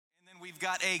We've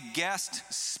got a guest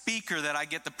speaker that I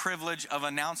get the privilege of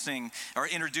announcing or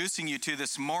introducing you to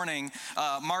this morning.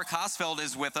 Mark Hausfeld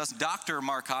is with us, Dr.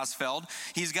 Mark Hausfeld.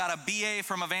 He's got a BA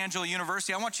from Evangel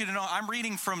University. I want you to know I'm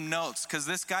reading from notes because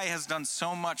this guy has done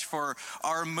so much for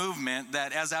our movement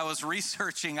that as I was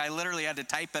researching, I literally had to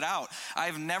type it out.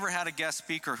 I've never had a guest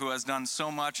speaker who has done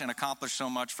so much and accomplished so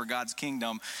much for God's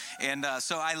kingdom. And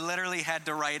so I literally had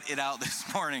to write it out this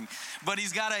morning. But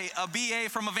he's got a BA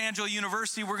from Evangel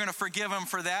University. We're going to forgive him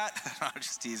for that. No,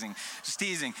 just teasing.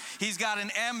 He's got an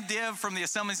MDiv from the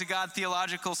Assemblies of God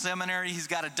Theological Seminary. He's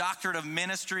got a doctorate of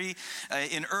ministry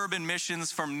in urban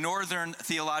missions from Northern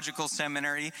Theological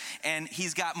Seminary. And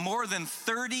he's got more than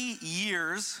 30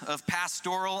 years of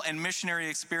pastoral and missionary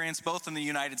experience, both in the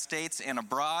United States and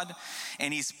abroad.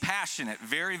 And he's passionate,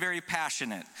 very, very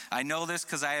passionate. I know this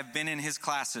because I have been in his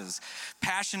classes.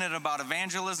 Passionate about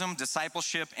evangelism,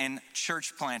 discipleship, and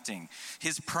church planting.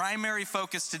 His primary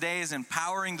focus today is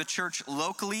empowering the church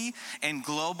locally and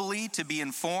globally to be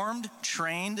informed,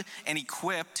 trained, and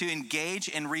equipped to engage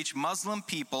and reach Muslim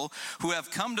people who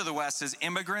have come to the West as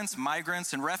immigrants,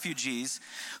 migrants, and refugees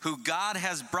who God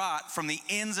has brought from the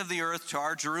ends of the earth to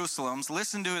our Jerusalems.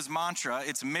 Listen to his mantra.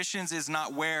 Its missions is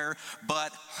not where,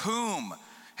 but whom.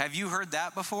 Have you heard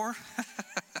that before?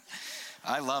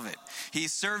 I love it. He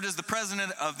served as the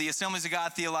president of the Assemblies of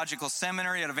God Theological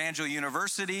Seminary at Evangel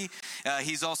University.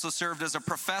 He's also served as a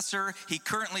professor. He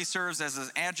currently serves as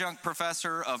an adjunct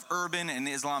professor of urban and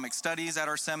Islamic studies at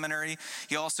our seminary.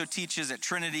 He also teaches at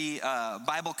Trinity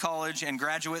Bible College and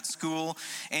Graduate School.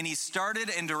 And he started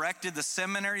and directed the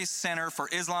Seminary Center for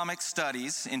Islamic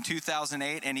Studies in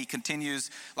 2008. And he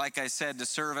continues, like I said, to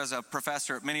serve as a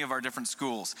professor at many of our different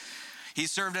schools. He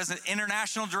served as an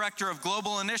international director of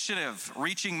Global Initiative,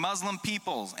 reaching Muslim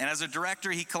peoples. And as a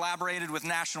director, he collaborated with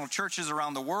national churches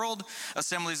around the world,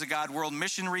 Assemblies of God World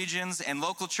Mission Regions, and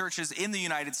local churches in the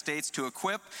United States to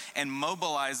equip and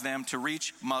mobilize them to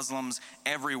reach Muslims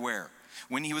everywhere.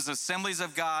 When he was Assemblies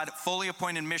of God fully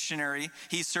appointed missionary,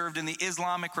 he served in the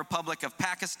Islamic Republic of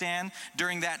Pakistan.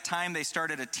 During that time, they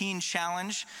started a teen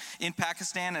challenge in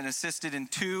Pakistan and assisted in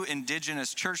 2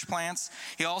 indigenous church plants.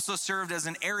 He also served as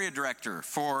an area director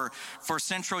for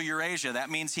Central Eurasia. That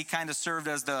means he kind of served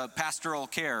as the pastoral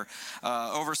care,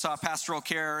 oversaw pastoral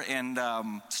care and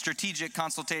strategic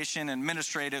consultation and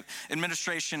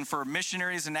administration for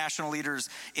missionaries and national leaders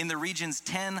in the region's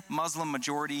 10 Muslim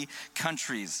majority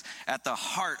countries at the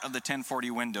heart of the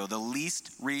 1040 window, the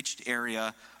least reached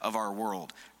area of our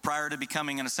world. Prior to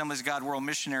becoming an Assemblies of God World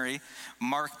missionary,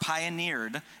 Mark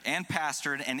pioneered and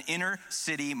pastored an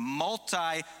inner-city,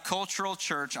 multicultural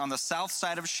church on the south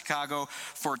side of Chicago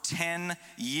for 10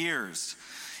 years.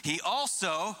 He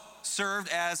also served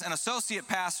as an associate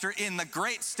pastor in the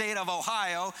great state of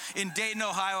Ohio, in Dayton,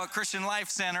 Ohio, at Christian Life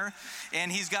Center.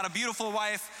 And he's got a beautiful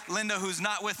wife, Linda, who's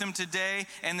not with him today.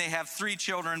 And they have 3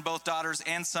 children. Both daughters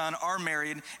and son are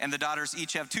married. And the daughters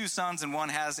each have 2 sons and one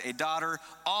has a daughter.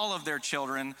 All of their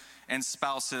children and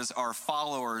spouses are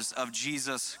followers of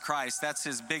Jesus Christ. That's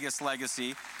his biggest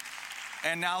legacy.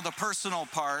 And now the personal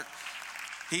part.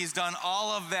 He's done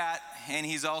all of that, and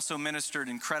he's also ministered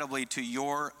incredibly to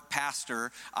your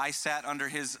pastor. I sat under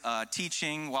his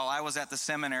teaching while I was at the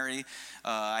seminary.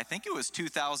 I think it was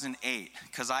 2008,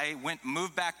 because I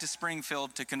moved back to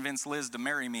Springfield to convince Liz to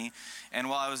marry me. And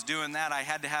while I was doing that, I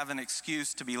had to have an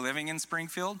excuse to be living in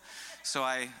Springfield. So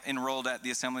I enrolled at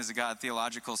the Assemblies of God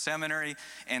Theological Seminary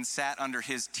and sat under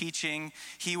his teaching.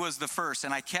 He was the first,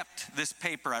 and I kept this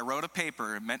paper. I wrote a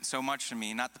paper. It meant so much to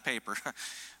me, not the paper,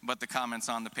 but the comments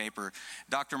on the paper.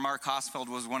 Dr. Mark Hausfeld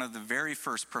was one of the very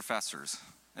first professors.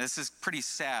 This is pretty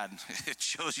sad. It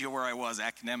shows you where I was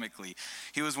academically.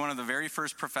 He was one of the very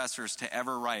first professors to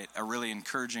ever write a really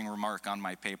encouraging remark on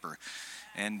my paper.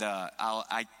 And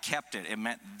I kept it. It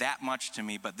meant that much to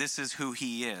me, but this is who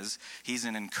he is. He's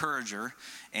an encourager,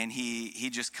 and he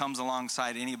just comes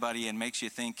alongside anybody and makes you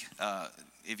think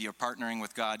if you're partnering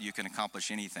with God, you can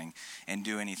accomplish anything and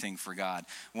do anything for God.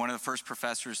 One of the first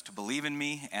professors to believe in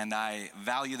me, and I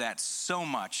value that so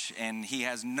much. And he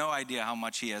has no idea how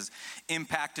much he has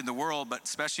impacted the world, but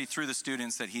especially through the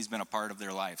students that he's been a part of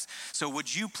their lives. So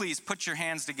would you please put your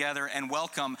hands together and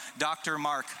welcome Dr.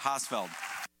 Mark Hausfeld.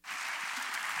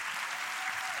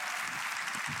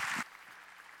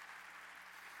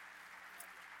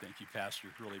 Thank you, Pastor.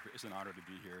 Really, it's an honor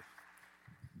to be here.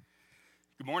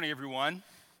 Good morning, everyone.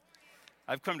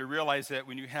 I've come to realize that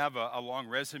when you have a long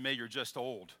resume, you're just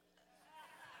old.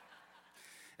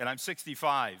 And I'm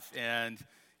 65, and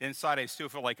inside I still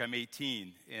feel like I'm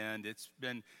 18. And it's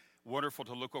been wonderful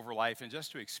to look over life and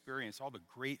just to experience all the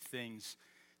great things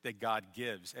that God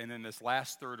gives. And in this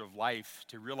last third of life,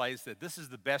 to realize that this is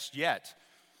the best yet,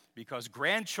 because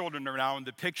grandchildren are now in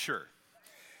the picture.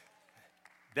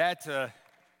 That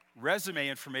resume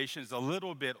information is a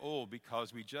little bit old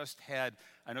because we just had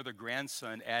another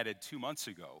grandson added 2 months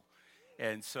ago.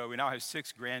 And so we now have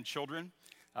 6 grandchildren.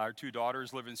 Our 2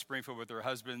 daughters live in Springfield with their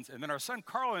husbands. And then our son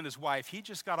Carl and his wife, he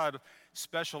just got out of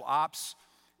special ops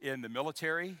in the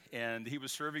military, and he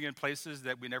was serving in places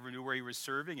that we never knew where he was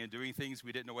serving and doing things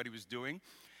we didn't know what he was doing.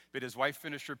 But his wife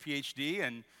finished her PhD,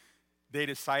 and they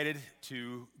decided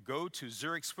to go to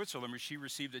Zurich, Switzerland, where she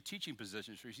received a teaching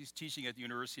position. So she's teaching at the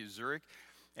University of Zurich,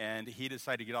 and he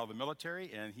decided to get out of the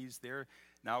military, and he's there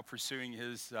now pursuing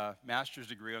his master's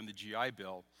degree on the GI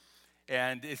Bill.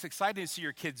 And it's exciting to see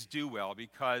your kids do well,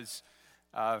 because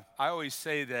I always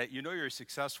say that you know you're a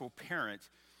successful parent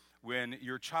when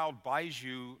your child buys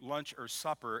you lunch or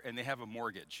supper and they have a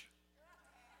mortgage.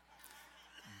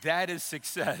 That is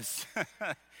success.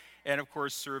 And of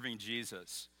course, serving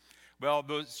Jesus. Well,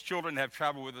 those children have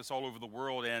traveled with us all over the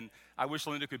world, and I wish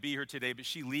Linda could be here today, but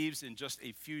she leaves in just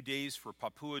a few days for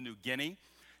Papua New Guinea.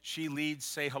 She leads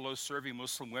Say Hello Serving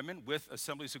Muslim Women with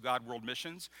Assemblies of God World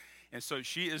Missions. And so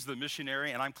she is the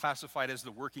missionary, and I'm classified as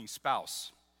the working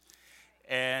spouse.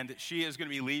 And she is going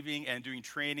to be leaving and doing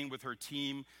training with her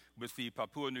team with the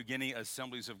Papua New Guinea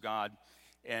Assemblies of God,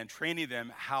 and training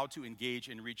them how to engage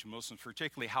and reach Muslims,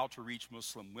 particularly how to reach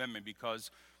Muslim women,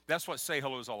 because that's what Say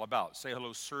Hello is all about. Say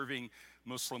Hello serving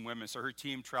Muslim women. So her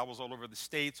team travels all over the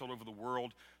states, all over the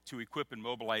world, to equip and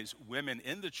mobilize women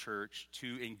in the church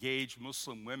to engage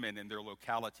Muslim women in their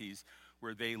localities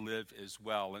where they live as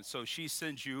well. And so she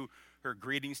sends you her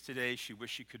greetings today. She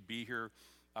wished she could be here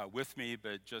with me,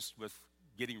 but just with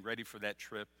getting ready for that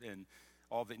trip and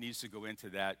all that needs to go into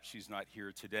that, she's not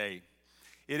here today.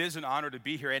 It is an honor to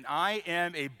be here, and I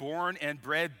am a born and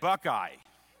bred Buckeye.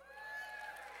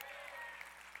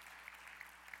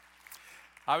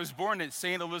 I was born at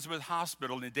St. Elizabeth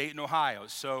Hospital in Dayton, Ohio,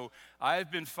 so I've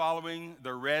been following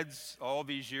the Reds all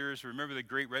these years. Remember the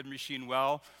great Red Machine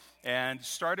well, and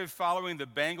started following the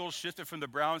Bengals, shifted from the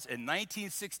Browns in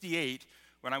 1968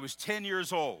 when I was 10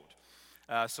 years old.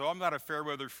 So I'm not a fair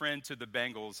weather friend to the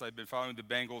Bengals. I've been following the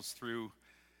Bengals through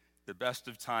the best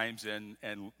of times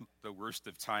and the worst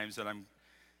of times, and I'm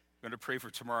going to pray for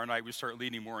tomorrow night we start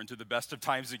leaning more into the best of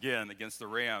times again against the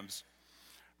Rams.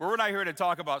 But we're not here to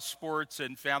talk about sports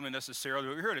and family necessarily.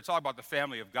 We're here to talk about the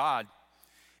family of God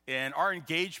and our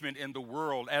engagement in the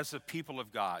world as a people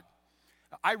of God.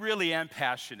 I really am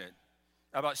passionate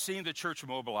about seeing the church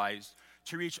mobilized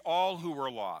to reach all who were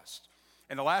lost.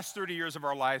 And the last 30 years of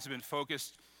our lives have been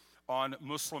focused on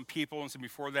Muslim peoples, and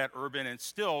before that, urban, and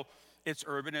still it's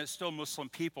urban, and it's still Muslim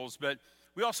peoples. But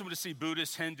we also want to see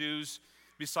Buddhists, Hindus,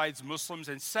 besides Muslims,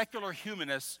 and secular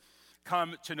humanists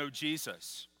come to know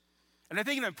Jesus. And I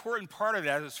think an important part of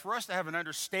that is for us to have an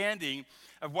understanding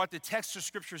of what the text of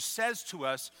Scripture says to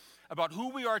us about who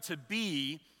we are to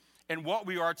be and what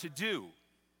we are to do.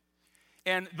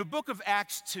 And the book of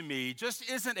Acts, to me, just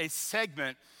isn't a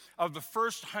segment of the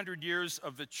first 100 years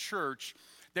of the church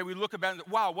that we look about and,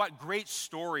 wow, what great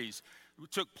stories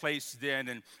took place then,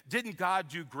 and didn't God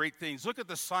do great things? Look at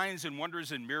the signs and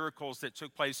wonders and miracles that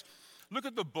took place. Look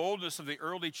at the boldness of the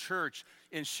early church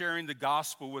in sharing the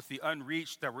gospel with the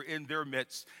unreached that were in their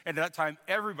midst. And at that time,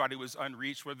 everybody was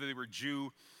unreached, whether they were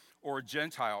Jew or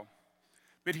Gentile.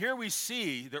 But here we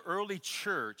see the early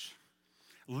church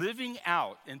living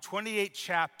out in 28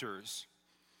 chapters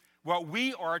what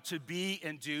we are to be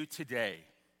and do today.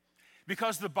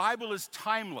 Because the Bible is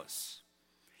timeless.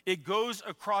 It goes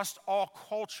across all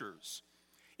cultures.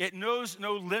 It knows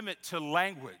no limit to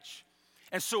language.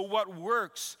 And so what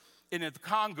works in the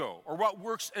Congo, or what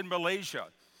works in Malaysia,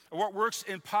 or what works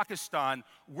in Pakistan,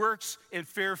 works in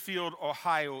Fairfield,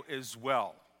 Ohio as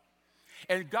well.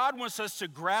 And God wants us to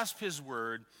grasp His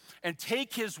word and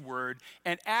take His word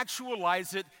and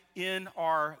actualize it in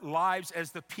our lives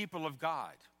as the people of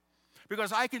God.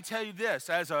 Because I can tell you this,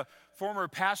 as a former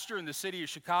pastor in the city of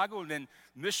Chicago and then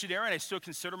missionary, and I still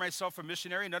consider myself a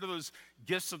missionary, none of those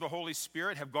gifts of the Holy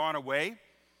Spirit have gone away.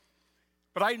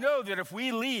 But I know that if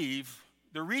we leave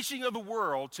the reaching of the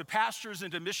world to pastors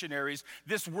and to missionaries,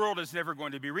 this world is never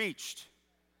going to be reached.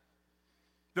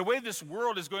 The way this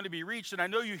world is going to be reached, and I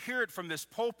know you hear it from this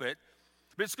pulpit,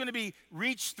 but it's going to be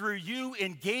reached through you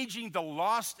engaging the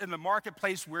lost in the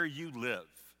marketplace where you live.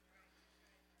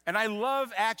 And I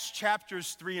love Acts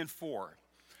chapters 3 and 4.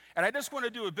 And I just want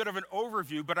to do a bit of an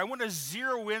overview, but I want to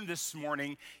zero in this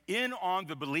morning in on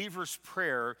the believer's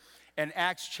prayer in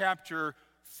Acts chapter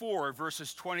 4,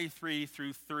 verses 23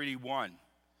 through 31.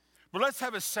 But let's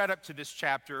have a setup to this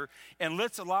chapter, and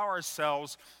let's allow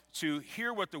ourselves to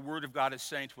hear what the Word of God is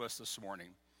saying to us this morning.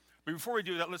 But before we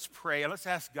do that, let's pray and let's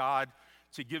ask God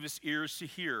to give us ears to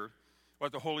hear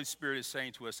what the Holy Spirit is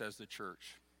saying to us as the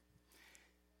church.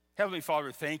 Heavenly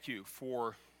Father, thank you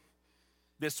for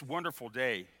this wonderful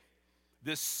day,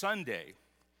 this Sunday,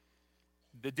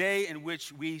 the day in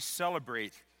which we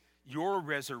celebrate your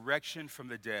resurrection from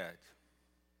the dead.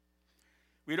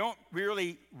 We don't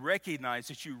really recognize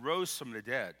that you rose from the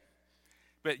dead,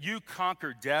 but you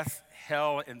conquered death,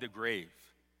 hell, and the grave.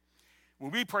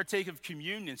 When we partake of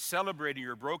communion, celebrating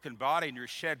your broken body and your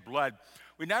shed blood,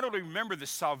 we not only remember the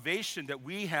salvation that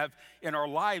we have in our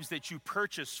lives that you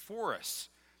purchased for us,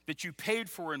 that you paid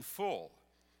for in full,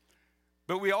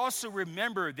 but we also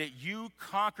remember that you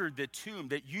conquered the tomb,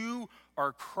 that you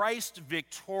are Christ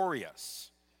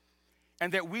victorious,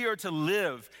 and that we are to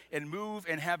live and move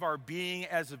and have our being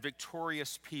as a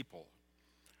victorious people.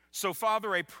 So,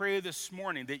 Father, I pray this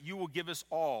morning that you will give us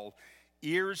all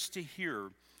ears to hear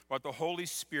what the Holy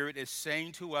Spirit is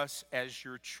saying to us as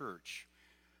your church.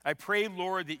 I pray,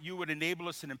 Lord, that you would enable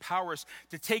us and empower us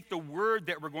to take the word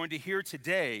that we're going to hear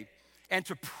today and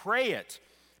to pray it,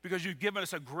 because you've given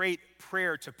us a great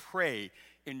prayer to pray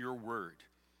in your word.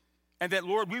 And that,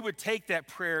 Lord, we would take that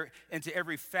prayer into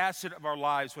every facet of our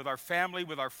lives, with our family,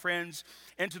 with our friends,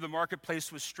 into the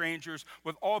marketplace with strangers,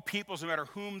 with all peoples, no matter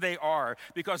whom they are,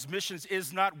 because missions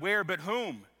is not where, but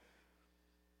whom.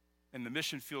 And the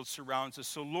mission field surrounds us.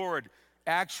 So, Lord,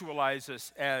 actualize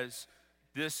us as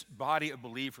this body of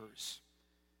believers,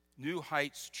 New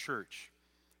Heights Church,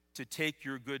 to take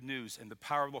your good news and the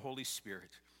power of the Holy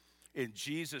Spirit. In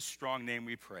Jesus' strong name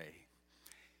we pray.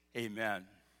 Amen.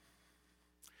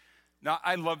 Now,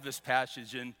 I love this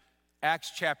passage. In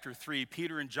Acts chapter 3,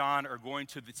 Peter and John are going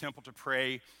to the temple to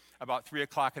pray about 3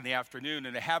 o'clock in the afternoon.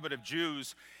 And the habit of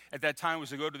Jews at that time was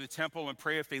to go to the temple and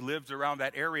pray if they lived around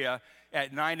that area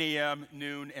at 9 a.m.,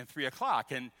 noon, and 3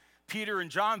 o'clock. And Peter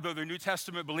and John, though they're New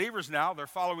Testament believers now, they're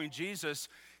following Jesus,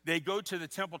 they go to the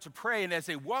temple to pray. And as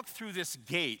they walk through this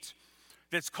gate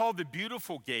that's called the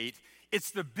Beautiful Gate,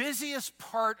 it's the busiest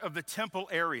part of the temple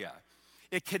area.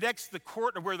 It connects the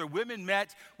court of where the women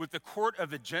met with the court of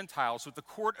the Gentiles, with the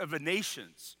court of the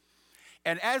nations.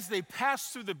 And as they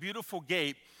pass through the Beautiful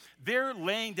Gate, they're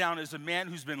laying down as a man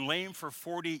who's been lame for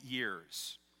 40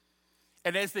 years.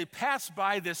 And as they pass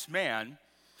by this man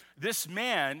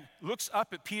looks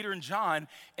up at Peter and John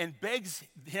and begs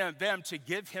them to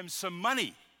give him some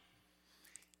money.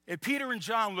 And Peter and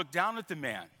John look down at the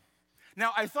man.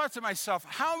 Now, I thought to myself,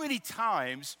 how many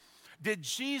times did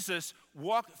Jesus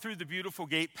walk through the Beautiful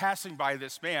Gate passing by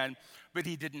this man, but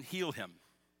he didn't heal him?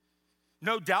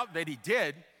 No doubt that he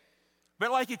did,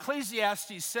 but like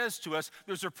Ecclesiastes says to us,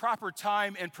 there's a proper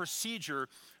time and procedure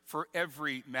for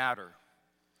every matter.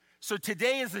 So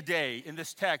today is the day in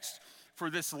this text for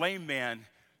this lame man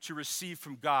to receive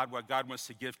from God what God wants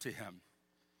to give to him.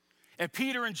 And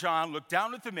Peter and John look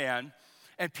down at the man,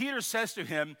 and Peter says to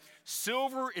him,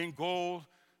 "Silver and gold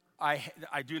I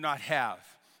do not have,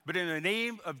 but in the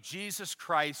name of Jesus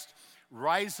Christ,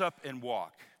 rise up and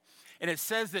walk." And it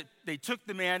says that they took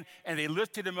the man and they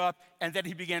lifted him up, and that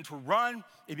he began to run,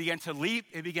 he began to leap,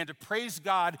 he began to praise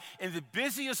God in the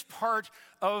busiest part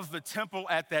of the temple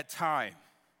at that time.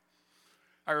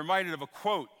 I'm reminded of a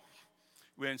quote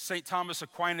when St. Thomas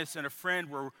Aquinas and a friend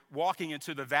were walking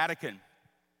into the Vatican.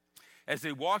 As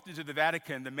they walked into the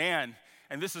Vatican, the man,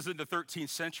 and this is in the 13th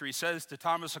century, says to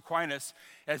Thomas Aquinas,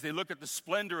 as they look at the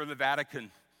splendor of the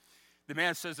Vatican, the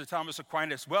man says to Thomas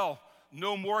Aquinas, "Well,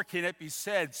 no more can it be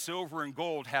said, silver and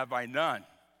gold have I none."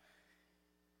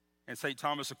 And St.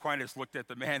 Thomas Aquinas looked at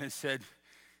the man and said,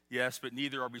 "Yes, but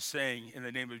neither are we saying, in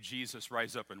the name of Jesus,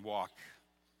 rise up and walk."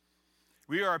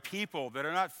 We are a people that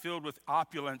are not filled with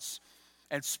opulence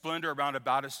and splendor around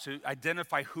about us to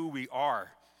identify who we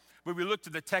are. But we look to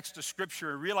the text of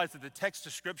Scripture and realize that the text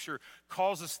of Scripture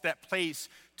calls us that place,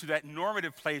 to that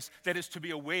normative place that is to be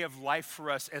a way of life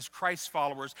for us as Christ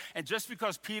followers. And just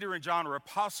because Peter and John are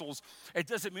apostles, it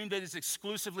doesn't mean that it's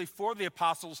exclusively for the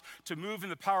apostles to move in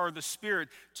the power of the Spirit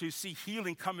to see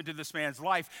healing come into this man's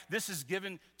life. This is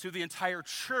given to the entire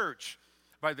church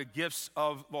by the gifts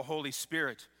of the Holy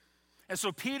Spirit. And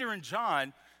so Peter and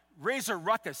John raise a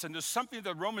ruckus, and there's something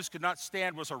the Romans could not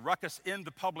stand, was a ruckus in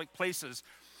the public places.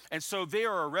 And so they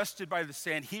are arrested by the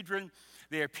Sanhedrin.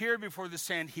 They appear before the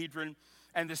Sanhedrin,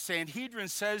 and the Sanhedrin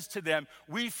says to them,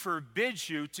 "We forbid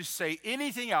you to say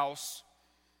anything else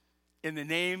in the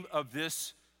name of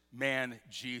this man,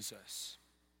 Jesus."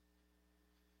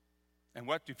 And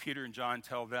what do Peter and John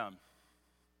tell them?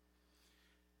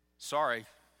 Sorry,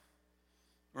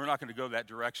 we're not going to go that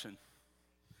direction,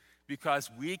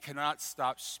 because we cannot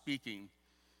stop speaking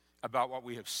about what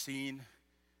we have seen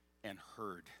and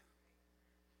heard.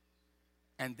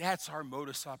 And that's our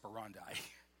modus operandi.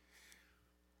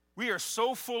 We are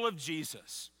so full of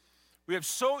Jesus. We have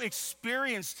so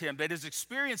experienced him that his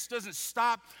experience doesn't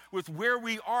stop with where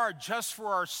we are just for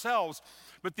ourselves,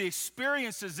 but the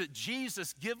experiences that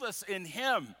Jesus gives us in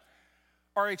him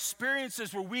are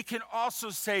experiences where we can also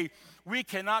say we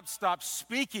cannot stop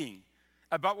speaking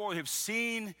about what we have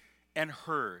seen and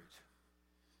heard.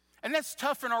 And that's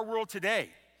tough in our world today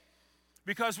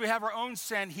because we have our own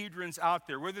Sanhedrins out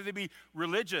there, whether they be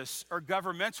religious or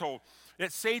governmental,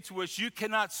 that say to us, you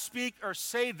cannot speak or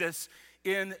say this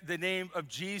in the name of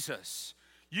Jesus.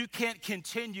 You can't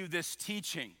continue this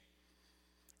teaching.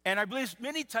 And I believe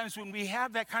many times when we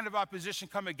have that kind of opposition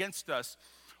come against us,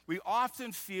 we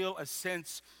often feel a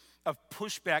sense of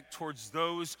pushback towards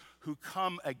those who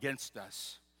come against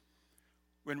us,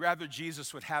 when rather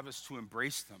Jesus would have us to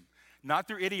embrace them. Not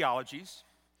their ideologies,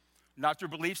 not their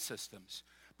belief systems,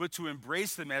 but to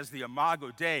embrace them as the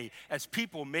Imago Dei, as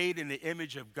people made in the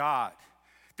image of God,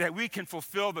 that we can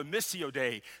fulfill the Missio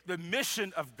Dei, the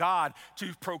mission of God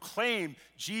to proclaim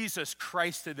Jesus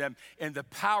Christ to them in the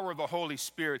power of the Holy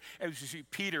Spirit, as we see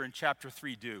Peter in chapter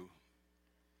 3 do.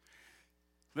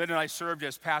 Lynn and I served,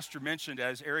 as Pastor mentioned,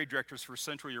 as area directors for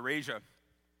Central Eurasia.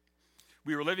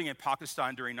 We were living in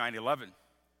Pakistan during 9/11.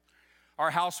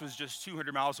 Our house was just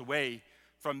 200 miles away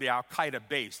from the Al-Qaeda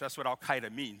base. That's what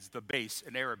Al-Qaeda means, the base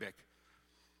in Arabic.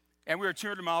 And we were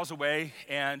 200 miles away,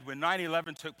 and when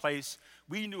 9/11 took place,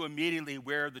 we knew immediately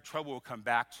where the trouble would come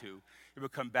back to. It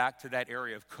would come back to that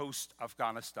area of coast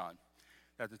Afghanistan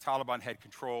that the Taliban had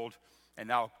controlled and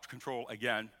now control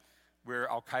again, where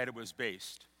Al-Qaeda was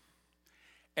based.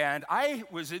 And I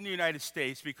was in the United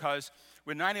States because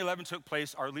when 9/11 took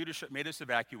place, our leadership made us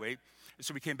evacuate. And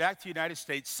so we came back to the United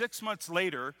States. 6 months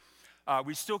later,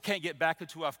 we still can't get back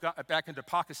into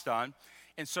Pakistan.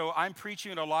 And so I'm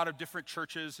preaching at a lot of different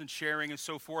churches and sharing and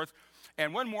so forth.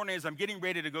 And one morning, as I'm getting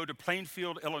ready to go to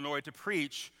Plainfield, Illinois to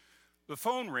preach, the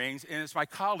phone rings, and it's my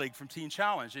colleague from Teen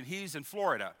Challenge, and he's in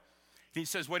Florida. And he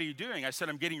says, "What are you doing?" I said,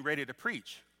 "I'm getting ready to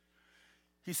preach."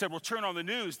 He said, "Well, turn on the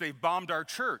news. They've bombed our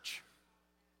church."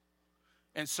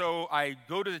 And so I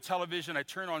go to the television, I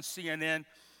turn on CNN,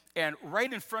 and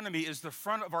right in front of me is the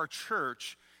front of our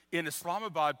church in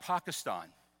Islamabad,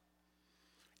 Pakistan.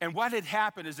 And what had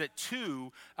happened is that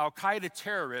 2 Al-Qaeda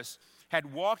terrorists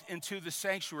had walked into the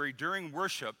sanctuary during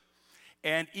worship,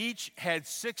 and each had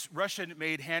 6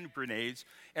 Russian-made hand grenades,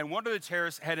 and one of the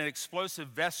terrorists had an explosive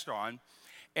vest on,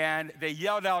 and they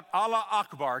yelled out, "Allah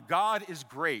Akbar, God is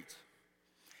great."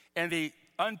 And they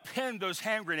unpinned those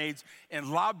hand grenades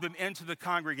and lobbed them into the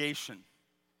congregation.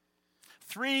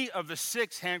 3 of the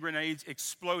 6 hand grenades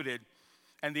exploded,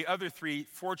 and the other 3,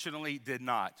 fortunately, did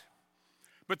not.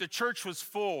 But the church was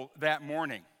full that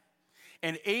morning,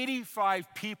 and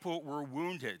 85 people were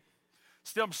wounded,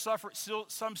 some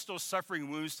still suffering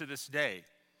wounds to this day.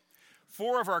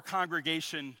 4 of our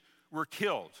congregation were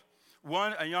killed.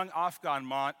 One, a young Afghan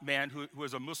man who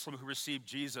was a Muslim who received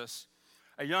Jesus,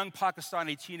 a young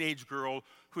Pakistani teenage girl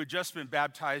who had just been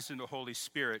baptized in the Holy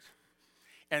Spirit,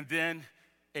 and then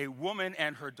a woman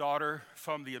and her daughter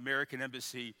from the American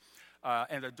Embassy,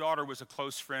 and the daughter was a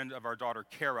close friend of our daughter,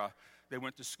 Kara. They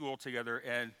went to school together,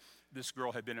 and this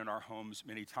girl had been in our homes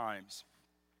many times.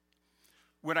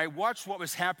 When I watched what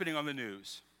was happening on the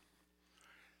news,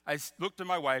 I looked at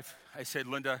my wife. I said,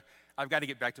 "Linda, I've got to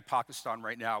get back to Pakistan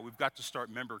right now. We've got to start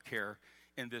member care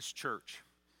in this church."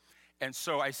 And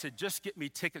so I said, "Just get me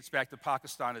tickets back to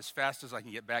Pakistan as fast as I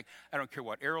can get back. I don't care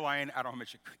what airline, I don't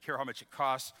care how much it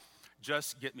costs.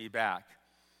 Just get me back."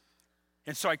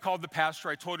 And so I called the pastor.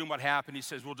 I told him what happened. He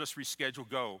says, "We'll just reschedule,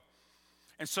 go."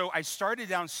 And so I started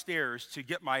downstairs to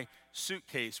get my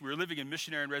suitcase. We were living in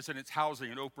missionary and residence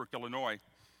housing in Oak Brook, Illinois.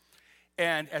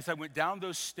 And as I went down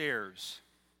those stairs,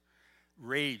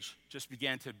 rage just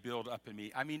began to build up in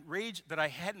me. I mean, rage that I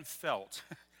hadn't felt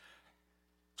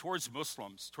towards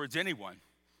Muslims, towards anyone,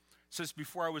 since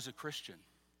before I was a Christian.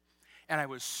 And I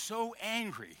was so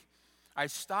angry. I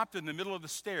stopped in the middle of the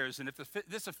stairs, and if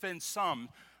this offends some,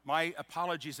 my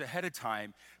apologies ahead of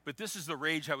time, but this is the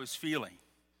rage I was feeling.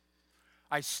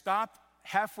 I stopped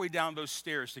halfway down those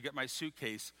stairs to get my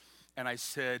suitcase, and I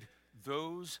said,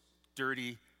 "Those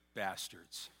dirty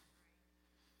bastards."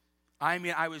 I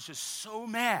mean, I was just so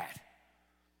mad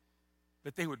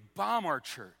that they would bomb our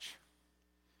church.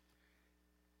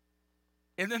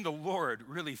 And then the Lord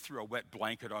really threw a wet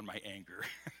blanket on my anger.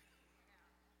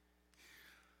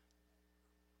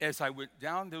 As I went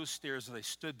down those stairs, as I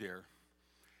stood there,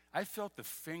 I felt the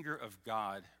finger of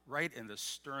God right in the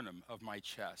sternum of my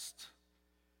chest.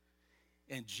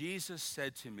 And Jesus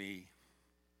said to me,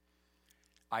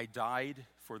 I died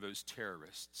for those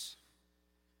terrorists.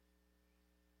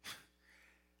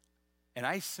 And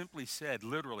I simply said,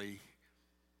 literally,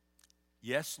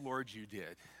 yes, Lord, you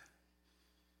did.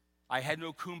 I had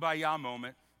no kumbaya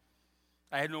moment.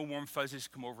 I had no warm fuzzies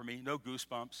come over me, no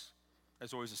goosebumps.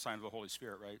 That's always a sign of the Holy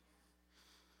Spirit, right?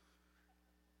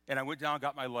 And I went down,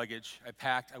 got my luggage, I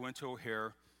packed, I went to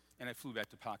O'Hare, and I flew back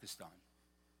to Pakistan.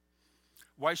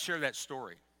 Why share that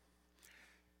story?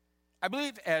 I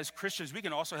believe as Christians, we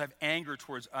can also have anger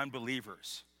towards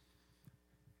unbelievers,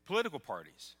 political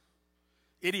parties,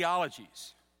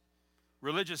 ideologies,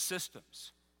 religious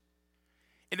systems.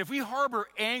 And if we harbor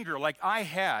anger like I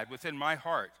had within my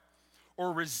heart,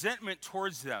 or resentment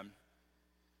towards them,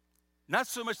 not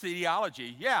so much the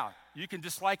ideology. Yeah, you can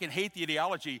dislike and hate the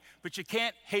ideology, but you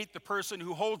can't hate the person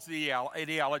who holds the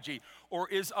ideology or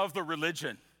is of the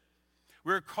religion.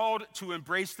 We're called to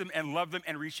embrace them and love them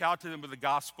and reach out to them with the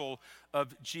gospel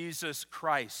of Jesus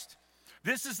Christ.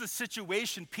 This is the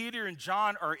situation Peter and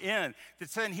John are in. The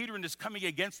Sanhedrin is coming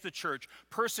against the church.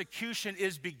 Persecution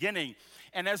is beginning.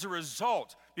 And as a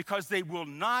result, because they will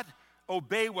not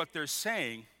obey what they're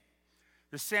saying,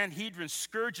 the Sanhedrin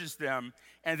scourges them.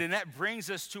 And then that brings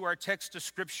us to our text of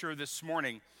scripture this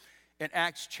morning in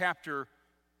Acts chapter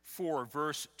 4,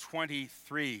 verse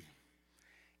 23.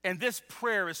 And this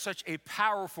prayer is such a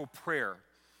powerful prayer.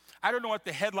 I don't know what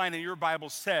the headline in your Bible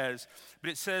says, but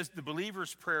it says the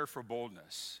believer's prayer for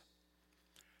boldness.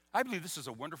 I believe this is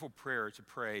a wonderful prayer to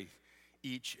pray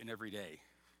each and every day.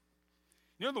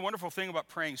 You know the wonderful thing about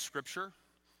praying scripture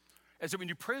is that when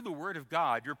you pray the word of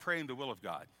God, you're praying the will of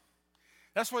God.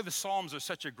 That's why the Psalms are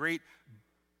such a great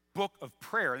book of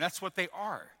prayer, and that's what they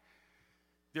are.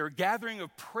 They're a gathering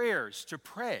of prayers to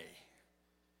pray.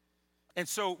 And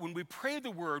so when we pray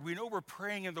the word, we know we're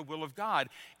praying in the will of God.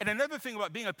 And another thing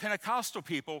about being a Pentecostal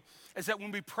people is that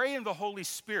when we pray in the Holy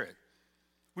Spirit,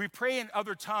 we pray in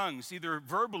other tongues, either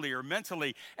verbally or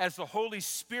mentally, as the Holy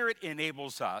Spirit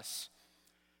enables us.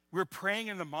 We're praying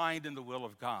in the mind and the will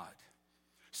of God.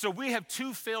 So we have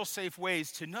two fail-safe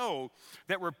ways to know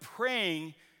that we're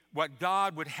praying what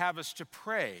God would have us to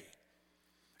pray.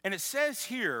 And it says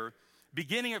here,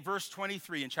 beginning at verse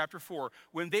 23 in chapter 4,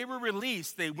 when they were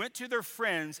released, they went to their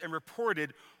friends and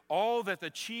reported all that the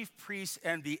chief priests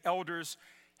and the elders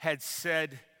had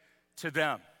said to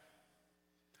them.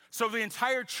 So the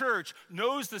entire church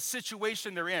knows the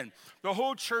situation they're in. The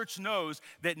whole church knows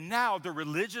that now the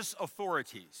religious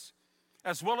authorities,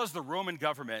 as well as the Roman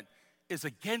government, is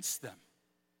against them.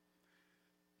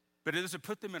 But it doesn't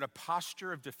put them in a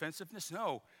posture of defensiveness.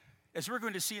 No. As we're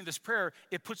going to see in this prayer,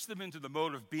 it puts them into the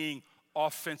mode of being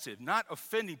offensive, not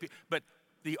offending people, but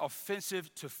the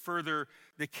offensive to further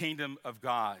the kingdom of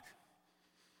God.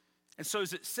 And so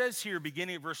as it says here,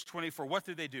 beginning at verse 24, what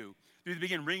do? Do they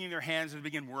begin wringing their hands and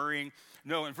begin worrying?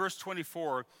 No, in verse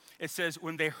 24, it says,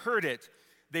 when they heard it,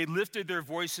 they lifted their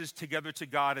voices together to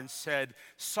God and said,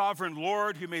 Sovereign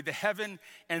Lord, who made the heaven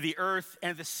and the earth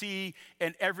and the sea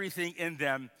and everything in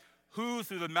them, who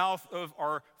through the mouth of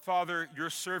our father, your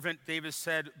servant David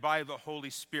said by the Holy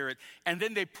Spirit. And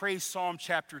then they pray Psalm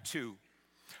chapter 2.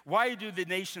 Why do the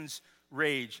nations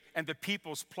rage and the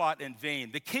peoples plot in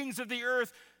vain? The kings of the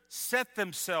earth set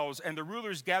themselves and the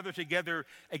rulers gather together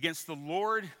against the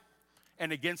Lord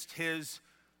and against his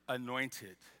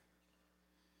anointed.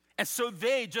 And so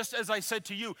they, just as I said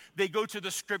to you, they go to the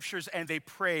scriptures and they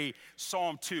pray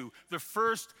Psalm 2, the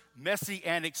first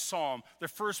messianic psalm, the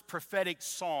first prophetic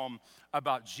psalm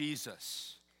about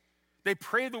Jesus. They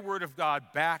pray the word of God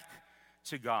back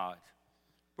to God.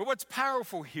 But what's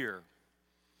powerful here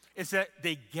is that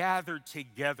they gathered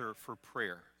together for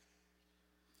prayer.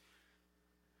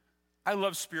 I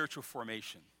love spiritual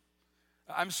formation.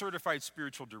 I'm a certified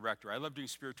spiritual director. I love doing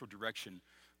spiritual direction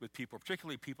with people,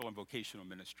 particularly people in vocational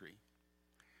ministry.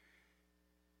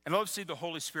 And I love to see the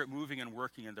Holy Spirit moving and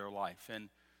working in their life. And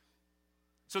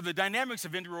so the dynamics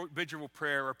of individual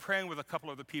prayer or praying with a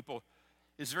couple other people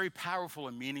is very powerful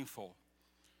and meaningful.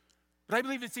 But I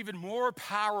believe it's even more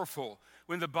powerful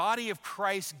when the body of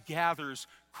Christ gathers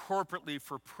corporately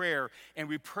for prayer and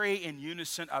we pray in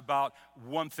unison about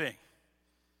one thing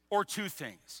or two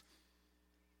things.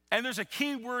 And there's a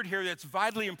key word here that's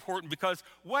vitally important because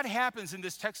what happens in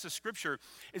this text of Scripture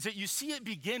is that you see it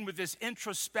begin with this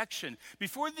introspection.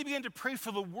 Before they begin to pray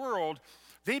for the world,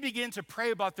 they begin to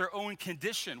pray about their own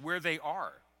condition, where they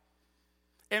are.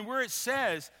 And where it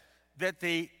says that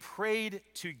they prayed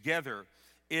together,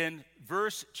 in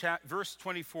verse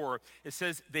 24, it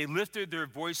says, they lifted their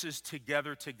voices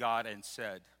together to God and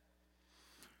said.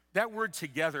 That word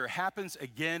together happens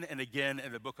again and again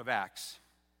in the book of Acts.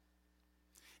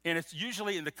 And it's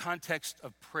usually in the context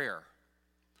of prayer.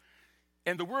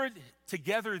 And the word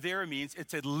together there means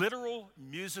it's a literal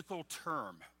musical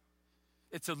term.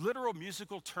 It's a literal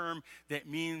musical term that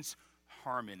means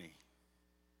harmony.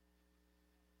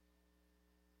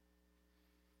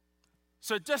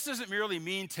 So it just doesn't merely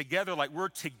mean together like we're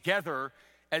together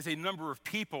as a number of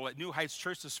people at New Heights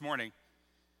Church this morning.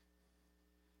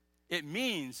 It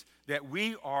means that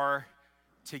we are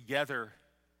together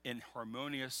in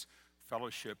harmonious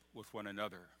fellowship with one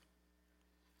another.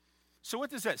 So what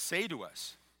does that say to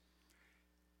us?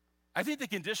 I think the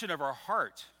condition of our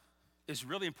heart is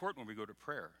really important when we go to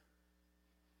prayer.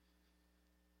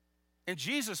 And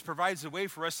Jesus provides a way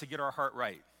for us to get our heart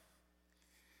right.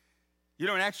 You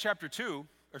know, in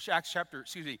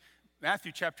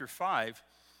Matthew chapter 5,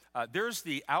 there's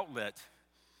the outlet.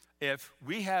 If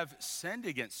we have sinned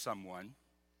against someone,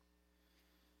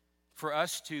 for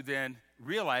us to then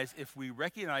realize, if we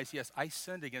recognize, yes, I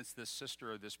sinned against this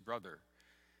sister or this brother,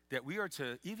 that we are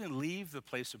to even leave the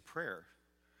place of prayer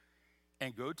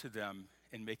and go to them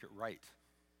and make it right.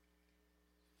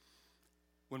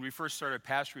 When we first started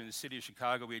pastoring in the city of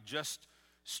Chicago, we had just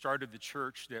started the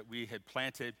church that we had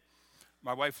planted.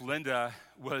 My wife, Linda,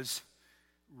 was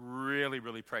really,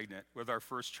 really pregnant with our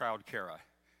first child, Kara,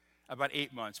 about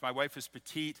 8 months. My wife is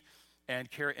petite, and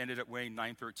Kara ended up weighing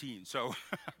 913. So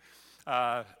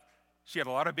she had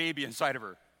a lot of baby inside of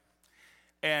her.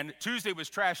 And Tuesday was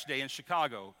trash day in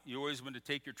Chicago. You always want to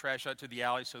take your trash out to the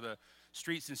alley so the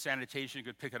streets and sanitation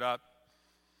could pick it up.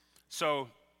 So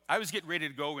I was getting ready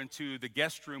to go into the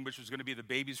guest room, which was going to be the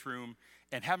baby's room,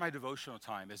 and have my devotional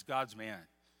time as God's man,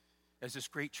 as this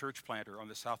great church planter on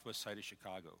the southwest side of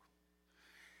Chicago.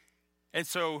 And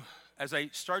so as I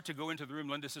start to go into the room,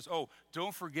 Linda says, "Oh,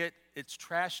 don't forget it's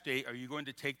trash day. Are you going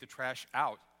to take the trash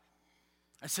out?"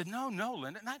 I said, No,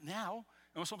 Linda, not now.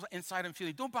 And so inside I'm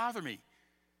feeling, don't bother me.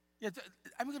 Yeah,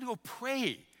 I'm going to go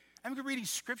pray. I'm going to be reading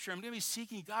scripture. I'm going to be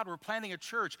seeking God. We're planting a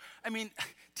church. I mean,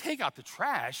 take out the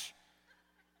trash.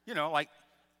 You know, like,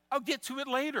 I'll get to it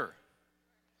later.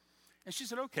 And she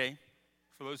said, okay.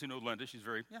 For those who know Linda, she's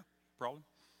very, problem.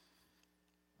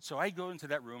 So I go into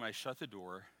that room, I shut the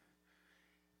door,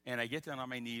 and I get down on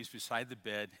my knees beside the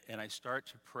bed, and I start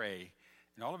to pray.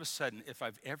 And all of a sudden, if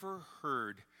I've ever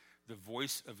heard the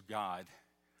voice of God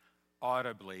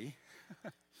audibly,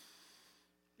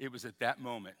 it was at that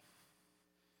moment.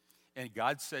 And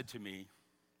God said to me,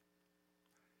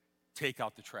 take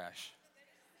out the trash.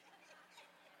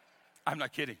 I'm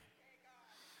not kidding.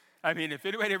 I mean, if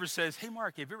anybody ever says, hey,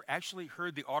 Mark, have you ever actually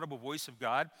heard the audible voice of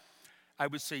God? I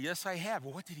would say, yes, I have.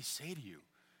 Well, what did he say to you?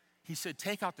 He said,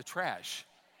 take out the trash.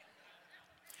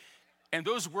 And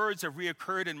those words have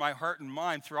reoccurred in my heart and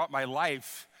mind throughout my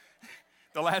life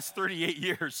the last 38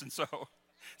 years. And so,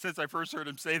 since I first heard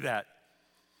him say that.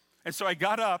 And so I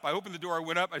got up, I opened the door, I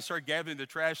went up, I started gathering the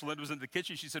trash. Linda was in the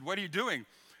kitchen. She said, what are you doing?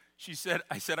 I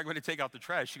said, I'm going to take out the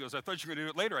trash. She goes, I thought you were going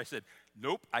to do it later. I said,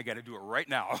 nope, I got to do it right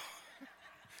now.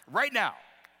 Right now.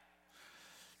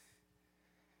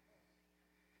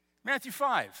 Matthew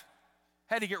 5,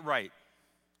 had to get right.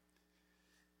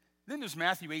 Then there's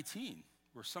Matthew 18,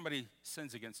 where somebody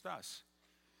sins against us.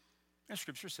 And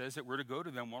Scripture says that we're to go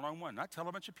to them one-on-one, not tell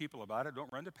a bunch of people about it.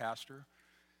 Don't run to pastor.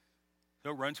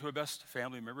 Don't run to a best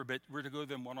family member, but we're to go to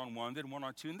them one-on-one, then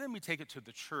one-on-two, and then we take it to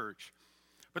the church.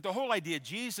 But the whole idea,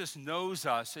 Jesus knows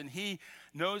us, and he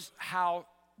knows how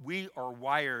we are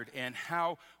wired and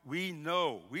how we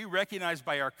know. We recognize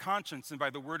by our conscience and by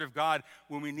the Word of God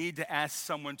when we need to ask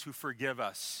someone to forgive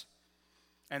us.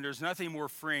 And there's nothing more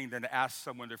freeing than to ask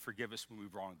someone to forgive us when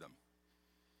we've wronged them.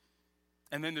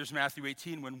 And then there's Matthew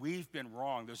 18, when we've been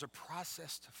wrong, there's a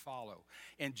process to follow.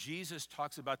 And Jesus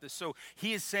talks about this. So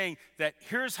he is saying that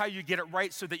here's how you get it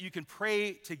right so that you can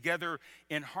pray together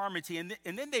in harmony. And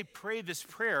then they pray this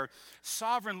prayer,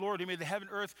 Sovereign Lord, who made the heaven,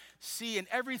 earth, sea, and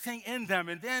everything in them.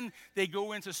 And then they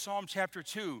go into Psalm chapter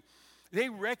 2. They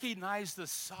recognize the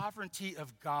sovereignty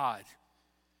of God.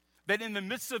 That in the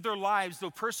midst of their lives, though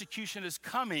persecution is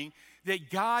coming, that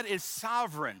God is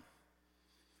sovereign.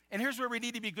 And here's where we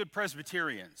need to be good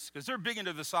Presbyterians, because they're big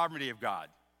into the sovereignty of God.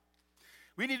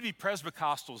 We need to be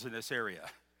Presbycostals in this area.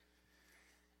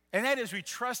 And that is, we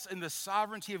trust in the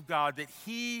sovereignty of God, that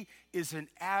he is in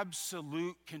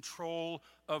absolute control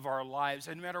of our lives.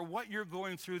 And no matter what you're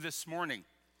going through this morning,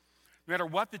 no matter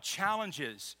what the challenge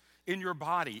is in your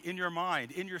body, in your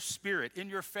mind, in your spirit, in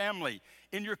your family,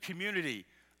 in your community,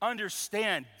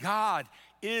 understand God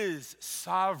is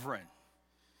sovereign.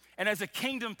 And as a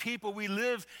kingdom people, we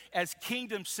live as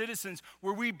kingdom citizens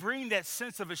where we bring that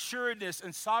sense of assuredness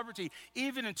and sovereignty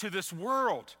even into this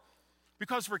world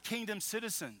because we're kingdom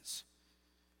citizens.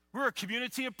 We're a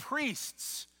community of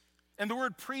priests. And the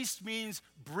word priest means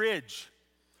bridge.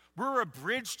 We're a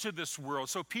bridge to this world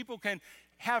so people can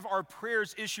have our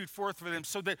prayers issued forth for them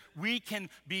so that we can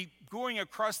be going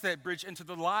across that bridge into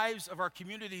the lives of our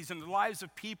communities and the lives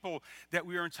of people that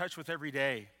we are in touch with every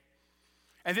day.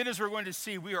 And then as we're going to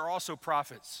see, we are also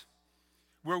prophets,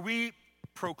 where we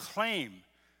proclaim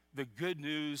the good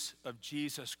news of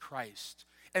Jesus Christ.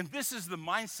 And this is the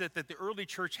mindset that the early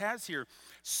church has here.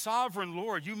 Sovereign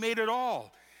Lord, you made it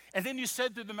all. And then you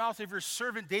said through the mouth of your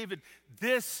servant David,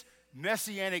 this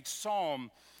messianic psalm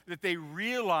that they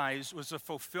realized was a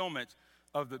fulfillment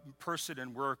of the person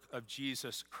and work of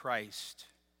Jesus Christ.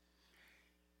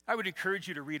 I would encourage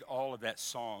you to read all of that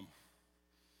psalm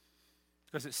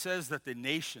because it says that the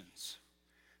nations,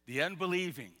 the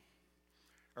unbelieving,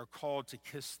 are called to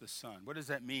kiss the Son. What does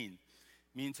that mean?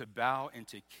 It means to bow and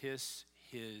to kiss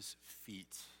his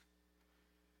feet,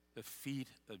 the feet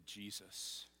of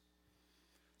Jesus.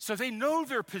 So they know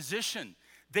their position.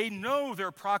 They know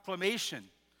their proclamation.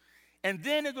 And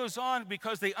then it goes on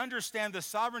because they understand the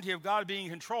sovereignty of God being in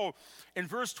control. In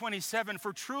verse 27,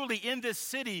 for truly in this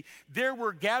city there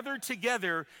were gathered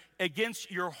together against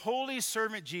your holy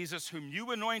servant Jesus, whom you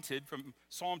anointed, from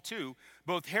Psalm 2,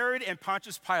 both Herod and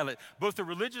Pontius Pilate, both the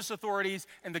religious authorities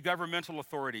and the governmental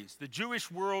authorities, the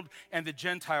Jewish world and the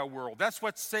Gentile world. That's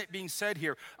what's being said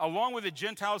here, along with the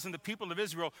Gentiles and the people of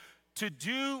Israel, to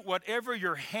do whatever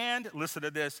your hand, listen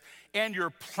to this, and your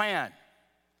plan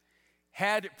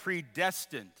had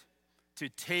predestined to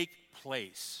take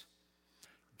place.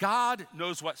 God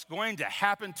knows what's going to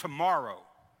happen tomorrow,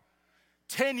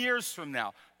 10 years from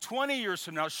now, 20 years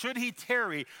from now. Should he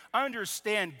tarry,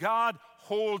 understand God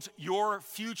holds your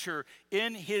future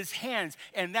in his hands,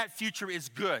 and that future is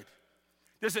good.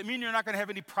 Does it mean you're not going to have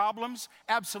any problems?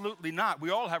 Absolutely not. We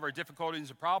all have our difficulties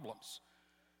and problems.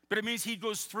 But it means he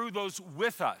goes through those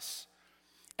with us.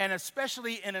 And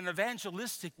especially in an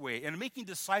evangelistic way, in a making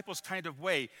disciples kind of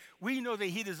way, we know that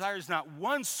he desires not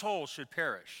one soul should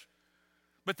perish,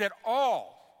 but that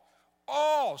all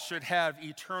should have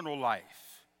eternal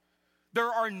life.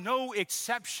 There are no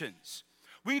exceptions.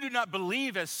 We do not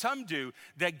believe, as some do,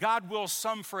 that God wills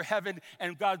some for heaven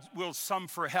and God wills some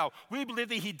for hell. We believe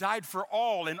that he died for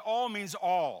all, and all means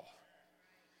all.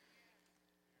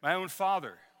 My own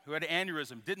father, who had an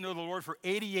aneurysm, didn't know the Lord for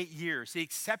 88 years. He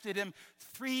accepted him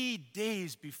 3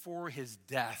 days before his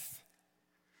death.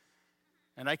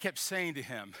 And I kept saying to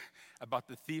him about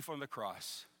the thief on the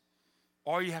cross,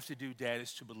 all you have to do, Dad,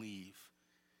 is to believe.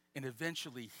 And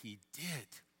eventually he did.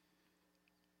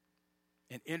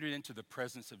 And entered into the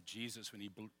presence of Jesus when he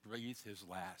breathed his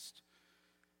last.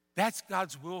 That's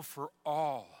God's will for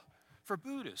all. For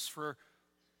Buddhists, for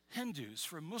Hindus,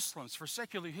 for Muslims, for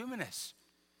secular humanists.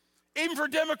 Even for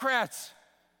Democrats.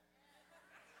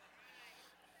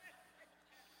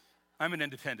 I'm an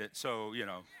independent, so,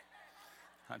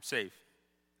 I'm safe.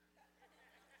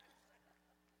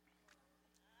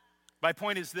 My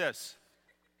point is this,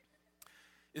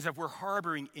 is that we're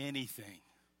harboring anything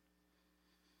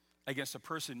against a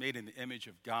person made in the image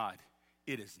of God,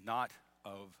 it is not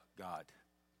of God.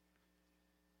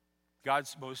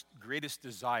 God's most greatest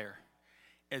desire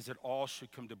is that all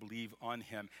should come to believe on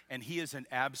him. And he is in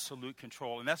absolute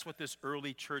control. And that's what this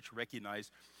early church recognized,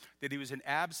 that he was in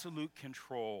absolute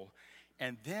control.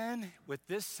 And then with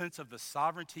this sense of the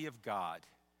sovereignty of God,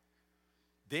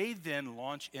 they then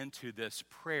launch into this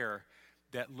prayer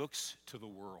that looks to the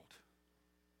world.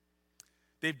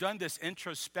 They've done this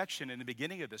introspection in the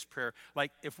beginning of this prayer.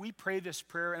 Like if we pray this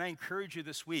prayer, and I encourage you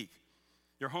this week,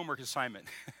 your homework assignment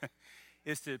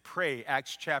is to pray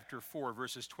Acts chapter 4,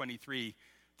 verses 23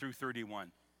 through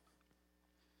 31.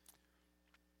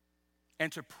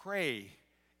 And to pray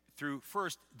through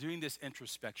first doing this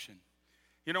introspection.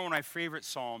 One of my favorite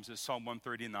Psalms is Psalm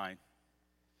 139.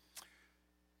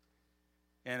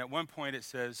 And at one point it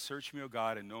says, search me, O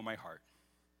God, and know my heart.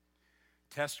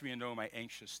 Test me and know my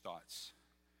anxious thoughts.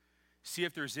 See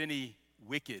if there's any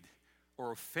wicked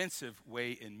or offensive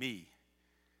way in me,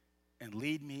 and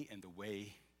lead me in the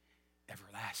way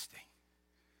everlasting.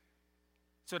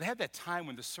 So to have that time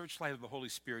when the searchlight of the Holy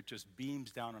Spirit just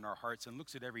beams down on our hearts and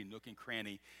looks at every nook and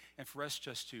cranny, and for us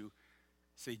just to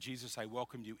say, Jesus, I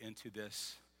welcome you into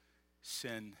this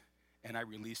sin, and I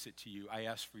release it to you. I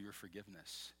ask for your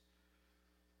forgiveness.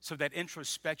 So that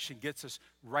introspection gets us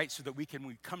right so that we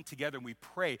come together and we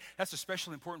pray. That's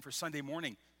especially important for Sunday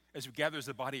morning as we gather as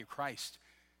the body of Christ.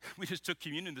 We just took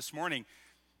communion this morning,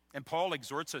 and Paul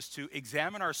exhorts us to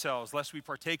examine ourselves lest we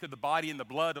partake of the body and the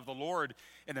blood of the Lord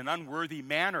in an unworthy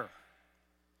manner.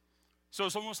 So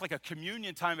it's almost like a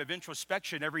communion time of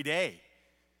introspection every day.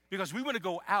 Because we want to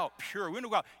go out pure. We want to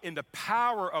go out in the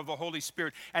power of the Holy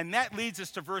Spirit. And that leads us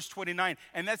to verse 29.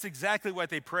 And that's exactly what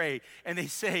they pray. And they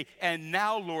say, and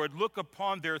now, Lord, look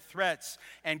upon their threats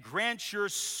and grant your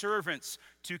servants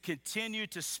to continue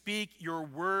to speak your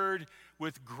word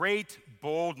with great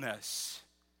boldness.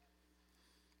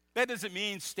 That doesn't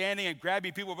mean standing and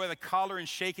grabbing people by the collar and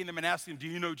shaking them and asking them, do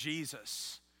you know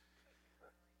Jesus?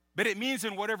 But it means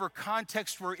in whatever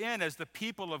context we're in as the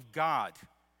people of God,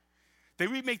 that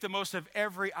we make the most of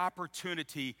every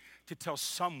opportunity to tell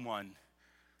someone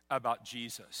about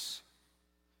Jesus.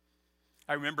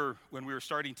 I remember when we were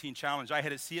starting Teen Challenge, I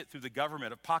had to see it through the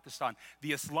government of Pakistan,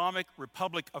 the Islamic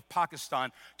Republic of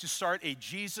Pakistan, to start a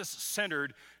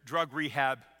Jesus-centered drug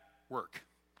rehab work.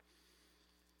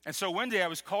 And so one day I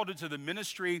was called into the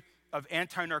Ministry of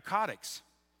Anti-Narcotics.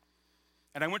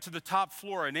 And I went to the top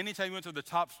floor, and anytime you went to the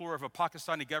top floor of a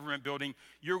Pakistani government building,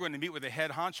 you were going to meet with the head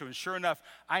honcho. And sure enough,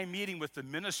 I'm meeting with the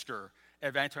minister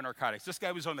of anti-narcotics. This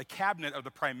guy was on the cabinet of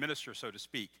the prime minister, so to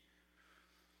speak.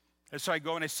 And so I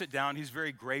go and I sit down. He's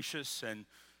very gracious, and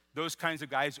those kinds of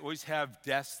guys always have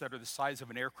desks that are the size of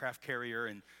an aircraft carrier,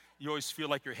 and you always feel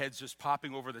like your head's just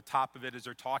popping over the top of it as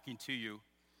they're talking to you.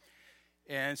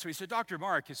 And so he said, Dr.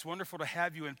 Mark, it's wonderful to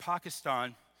have you in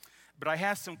Pakistan, but I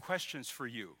have some questions for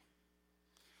you.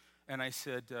 And I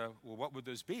said, well, what would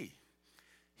those be?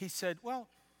 He said,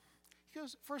 he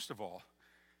goes, first of all,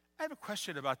 I have a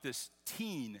question about this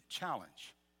teen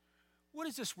challenge. What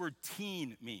does this word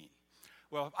teen mean?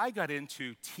 Well, if I got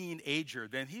into teenager,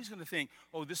 then he's going to think,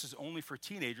 oh, this is only for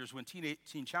teenagers, when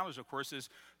teen challenge, of course, is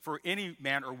for any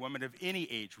man or woman of any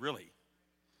age, really.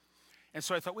 And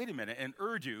so I thought, wait a minute, in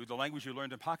Urdu, the language you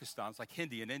learned in Pakistan, it's like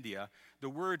Hindi in India, the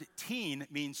word teen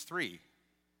means 3.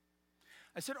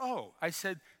 I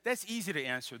said, that's easy to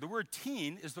answer. The word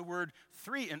teen is the word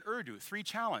 3 in Urdu, 3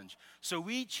 challenge. So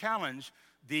we challenge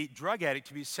the drug addict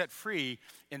to be set free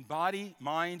in body,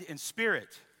 mind, and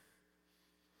spirit.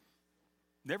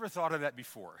 Never thought of that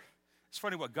before. It's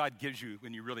funny what God gives you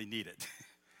when you really need it.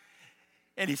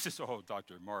 And he says, oh,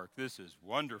 Dr. Mark, this is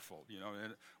wonderful. You know,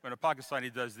 and when a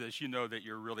Pakistani does this, you know that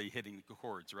you're really hitting the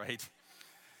chords, right?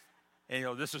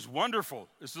 And this is wonderful.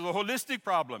 This is a holistic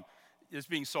problem. Is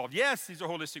being solved. Yes, these are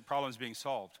holistic problems being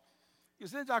solved. He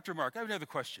goes, then, Dr. Mark, I have another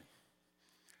question.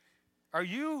 Are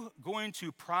you going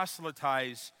to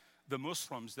proselytize the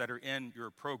Muslims that are in your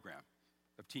program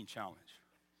of Teen Challenge?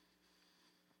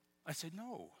 I said,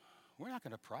 no, we're not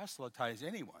going to proselytize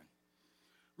anyone.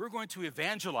 We're going to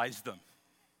evangelize them.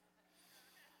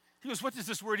 He goes, what does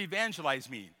this word evangelize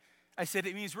mean? I said,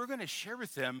 it means we're going to share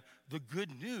with them the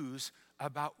good news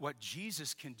about what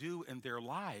Jesus can do in their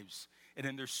lives and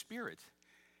in their spirit.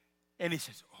 And he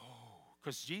says, oh,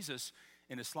 because Jesus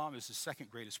in Islam is the second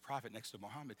greatest prophet next to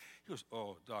Muhammad. He goes,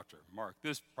 oh, Dr. Mark,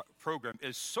 this program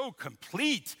is so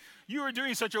complete. You are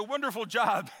doing such a wonderful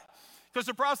job. Because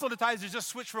the proselytizers just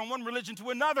switch from one religion to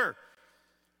another.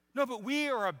 No, but we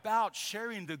are about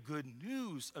sharing the good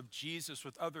news of Jesus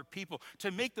with other people to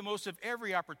make the most of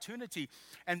every opportunity.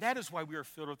 And that is why we are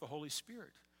filled with the Holy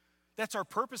Spirit. That's our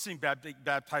purpose in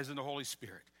baptized in the Holy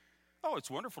Spirit. Oh,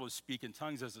 it's wonderful to speak in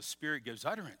tongues as the Spirit gives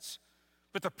utterance.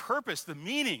 But the purpose, the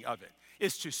meaning of it,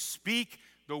 is to speak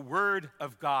the word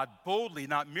of God boldly,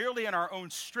 not merely in our own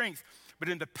strength, but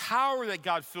in the power that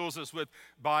God fills us with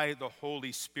by the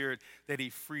Holy Spirit that he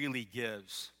freely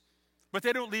gives. But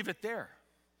they don't leave it there.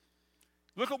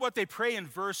 Look at what they pray in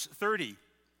verse 30.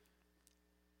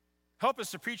 Help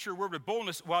us to preach your word with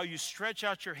boldness while you stretch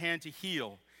out your hand to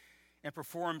heal and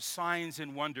perform signs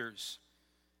and wonders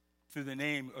through the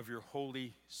name of your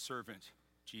holy servant,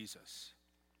 Jesus.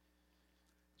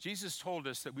 Jesus told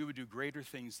us that we would do greater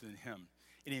things than him,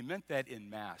 and he meant that in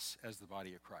mass as the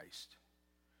body of Christ.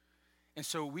 And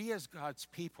so we as God's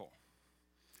people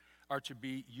are to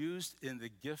be used in the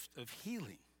gift of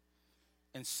healing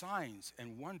and signs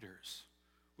and wonders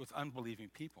with unbelieving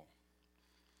people.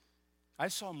 I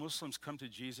saw Muslims come to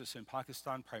Jesus in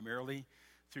Pakistan primarily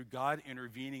through God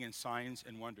intervening in signs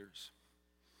and wonders.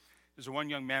 There's one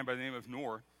young man by the name of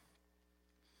Noor,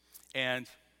 and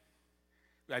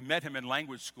I met him in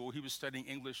language school. He was studying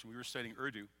English, and we were studying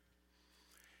Urdu.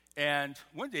 And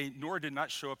one day, Noor did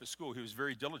not show up at school. He was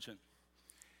very diligent.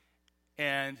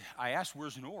 And I asked,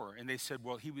 where's Noor? And they said,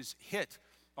 well, he was hit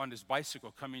on his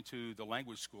bicycle coming to the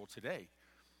language school today.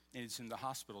 And he's in the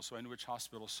hospital, so I knew which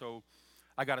hospital. So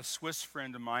I got a Swiss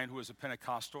friend of mine who was a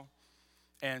Pentecostal.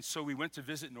 And so we went to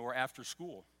visit Noor after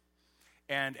school.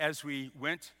 And as we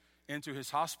went into his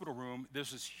hospital room,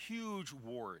 there's this huge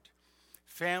ward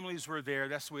Families were there.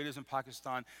 That's the way it is in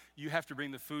Pakistan. You have to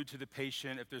bring the food to the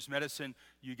patient. If there's medicine,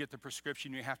 you get the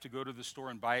prescription. You have to go to the store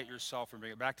and buy it yourself and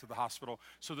bring it back to the hospital.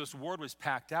 So this ward was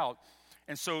packed out.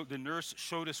 And so the nurse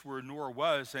showed us where Noor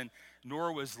was, and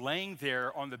Noor was laying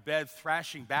there on the bed,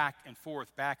 thrashing back and forth,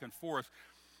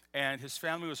 and his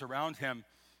family was around him.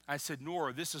 I said,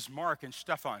 Noor, this is Mark and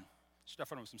Stefan.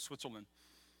 Stefan was from Switzerland.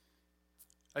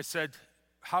 I said,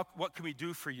 what can we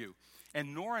do for you?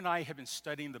 And Noor and I have been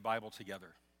studying the Bible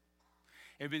together.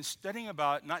 And we've been studying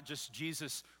about not just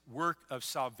Jesus' work of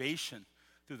salvation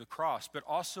through the cross, but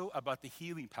also about the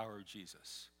healing power of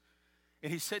Jesus.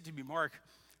 And he said to me, Mark,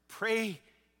 pray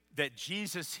that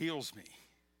Jesus heals me.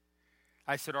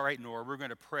 I said, all right, Noor, we're going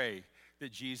to pray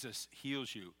that Jesus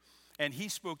heals you. And he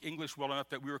spoke English well enough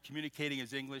that we were communicating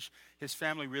his English. His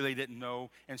family really didn't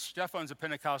know. And Stefan's a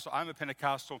Pentecostal, I'm a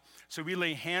Pentecostal. So we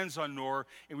lay hands on Noor,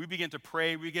 and we begin to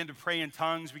pray. We begin to pray in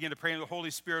tongues. We begin to pray in the Holy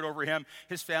Spirit over him.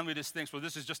 His family just thinks, well,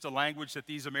 this is just a language that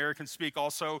these Americans speak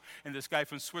also, and this guy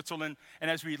from Switzerland. And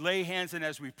as we lay hands and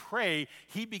as we pray,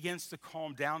 he begins to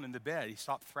calm down in the bed. He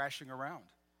stopped thrashing around.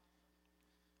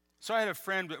 So I had a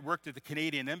friend that worked at the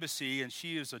Canadian Embassy, and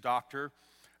she is a doctor,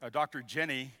 Dr.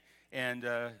 Jenny, and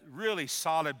a really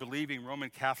solid, believing Roman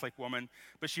Catholic woman,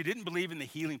 but she didn't believe in the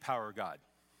healing power of God.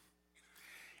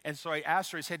 And so I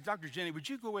asked her, I said, Dr. Jenny, would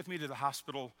you go with me to the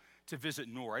hospital to visit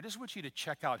Noor? I just want you to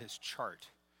check out his chart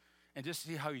and just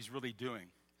see how he's really doing.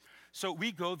 So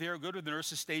we go there, go to the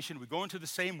nurse's station, we go into the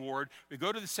same ward, we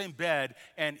go to the same bed,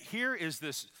 and here is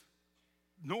this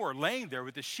Noor laying there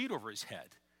with this sheet over his head.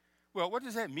 Well, what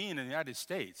does that mean in the United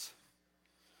States?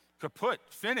 Kaput,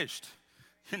 finished,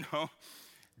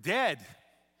 dead.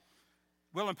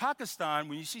 Well, in Pakistan,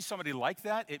 when you see somebody like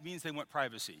that, it means they want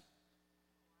privacy.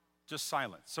 Just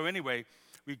silence. So anyway,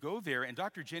 we go there, and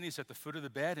Dr. Jenny's at the foot of the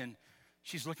bed, and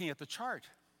she's looking at the chart.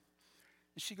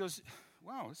 And she goes,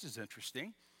 wow, this is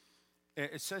interesting.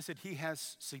 It says that he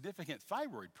has significant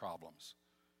thyroid problems.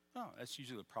 Oh, that's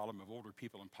usually the problem of older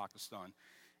people in Pakistan.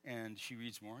 And she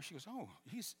reads more, and she goes, oh,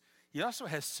 he also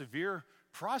has severe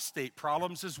prostate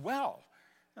problems as well.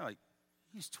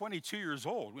 He's 22 years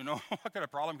old. What kind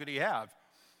of problem could he have?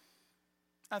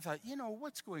 I thought,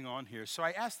 what's going on here? So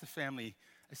I asked the family,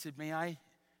 I said, may I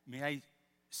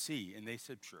see? And they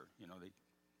said, sure.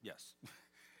 Yes.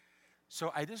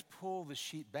 So I just pulled the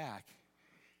sheet back,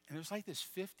 and there's like this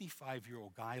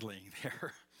 55-year-old guy laying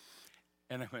there.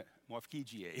 And I went, Maaf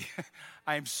kijiye.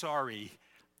 I'm sorry.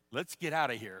 Let's get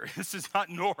out of here. This is not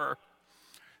Noor.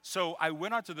 So I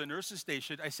went out to the nurse's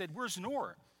station. I said, where's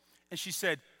Noor? And she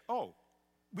said, oh,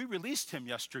 we released him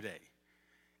yesterday.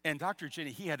 And Dr.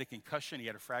 Jenny, he had a concussion. He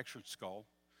had a fractured skull.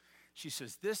 She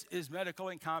says, this is medical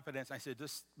incompetence. I said,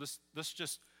 let's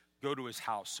just go to his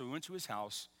house. So we went to his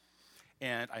house,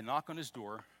 and I knock on his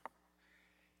door.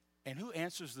 And who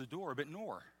answers the door but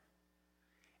Noor?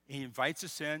 He invites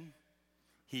us in.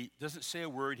 He doesn't say a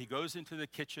word. He goes into the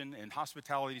kitchen, and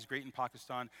hospitality is great in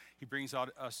Pakistan. He brings out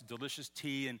us delicious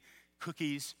tea and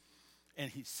cookies, and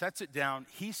he sets it down.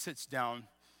 He sits down,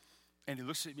 and he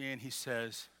looks at me, and he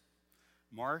says,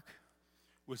 Mark,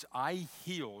 was I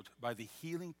healed by the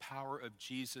healing power of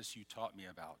Jesus you taught me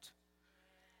about?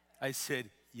 I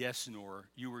said, yes, Noor,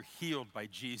 you were healed by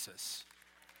Jesus.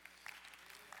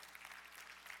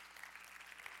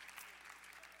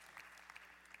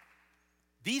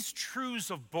 These truths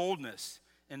of boldness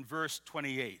in verse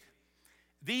 28,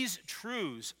 these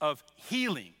truths of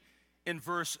healing in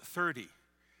verse 30.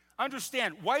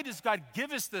 Understand, why does God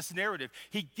give us this narrative?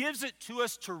 He gives it to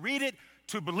us to read it,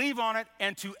 to believe on it,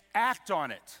 and to act on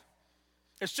it.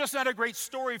 It's just not a great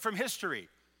story from history.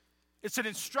 It's an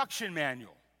instruction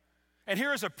manual. And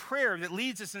here is a prayer that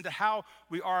leads us into how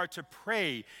we are to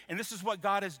pray. And this is what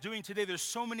God is doing today. There's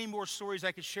so many more stories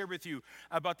I could share with you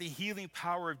about the healing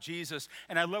power of Jesus.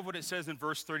 And I love what it says in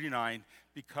verse 39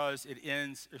 because it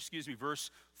ends, verse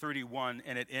 31,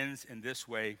 and it ends in this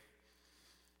way.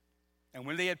 And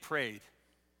when they had prayed,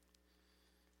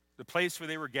 the place where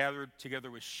they were gathered together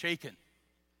was shaken.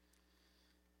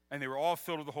 And they were all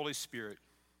filled with the Holy Spirit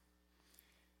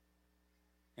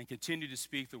and continued to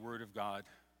speak the word of God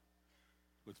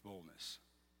with boldness.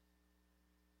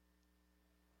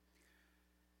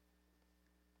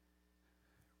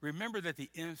 Remember that the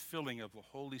infilling of the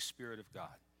Holy Spirit of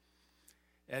God,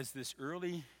 as this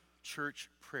early church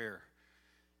prayer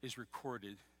is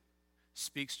recorded,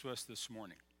 speaks to us this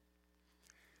morning,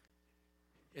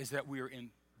 is that we are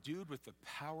endued with the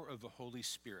power of the Holy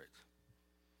Spirit,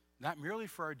 not merely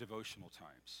for our devotional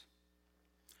times,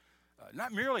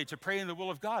 not merely to pray in the will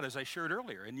of God, as I shared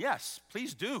earlier, and yes,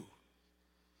 please do.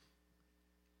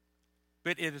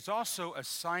 But it is also a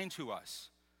sign to us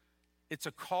It's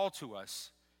a call to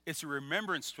us. It's a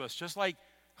remembrance to us, just like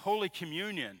Holy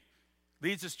Communion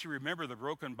leads us to remember the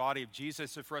broken body of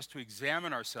Jesus and for us to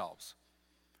examine ourselves,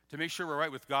 to make sure we're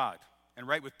right with God and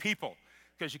right with people,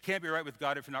 because you can't be right with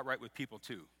God if you're not right with people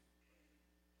too.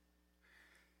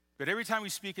 But every time we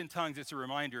speak in tongues, it's a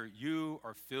reminder, you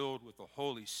are filled with the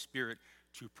Holy Spirit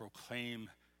to proclaim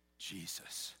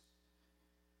Jesus.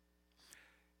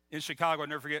 In Chicago, I'll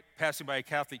never forget passing by a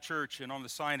Catholic church, and on the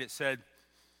sign it said,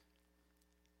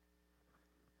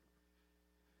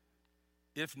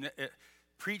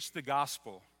 preach the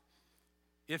gospel,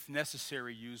 if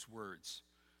necessary, use words.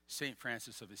 St.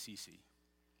 Francis of Assisi.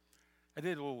 I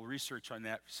did a little research on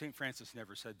that. St. Francis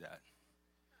never said that.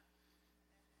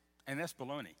 And that's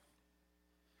baloney.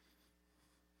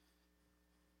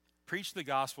 Preach the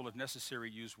gospel, if necessary,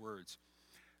 use words.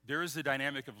 There is the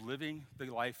dynamic of living the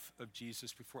life of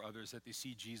Jesus before others, that they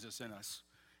see Jesus in us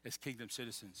as kingdom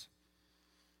citizens.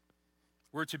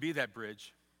 We're to be that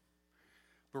bridge,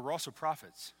 but we're also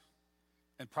prophets,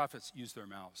 and prophets use their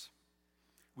mouths.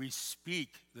 We speak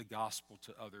the gospel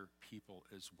to other people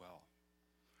as well.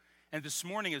 And this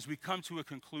morning, as we come to a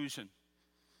conclusion,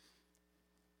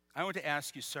 I want to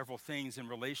ask you several things in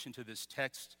relation to this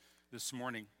text this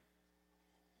morning.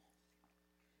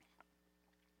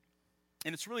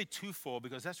 And it's really twofold,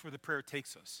 because that's where the prayer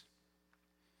takes us.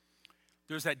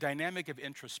 There's that dynamic of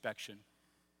introspection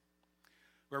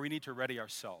where we need to ready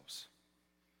ourselves.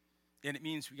 And it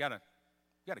means we gotta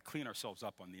clean ourselves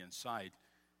up on the inside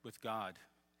with God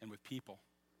and with people,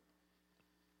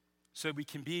 so we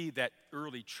can be that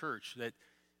early church that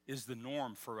is the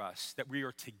norm for us, that we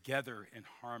are together in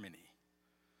harmony.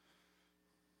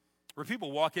 Where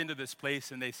people walk into this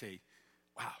place and they say,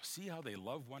 wow, see how they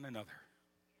love one another.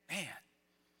 Man,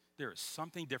 there is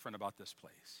something different about this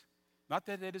place. Not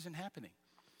that it isn't happening,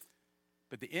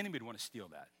 but the enemy would want to steal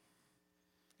that.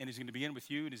 And he's going to begin with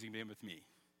you, and he's going to begin with me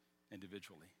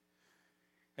individually.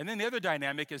 And then the other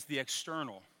dynamic is the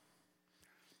external.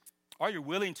 Are you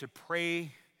willing to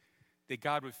pray that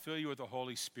God would fill you with the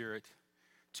Holy Spirit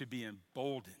to be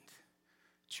emboldened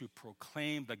to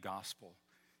proclaim the gospel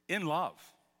in love,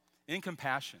 in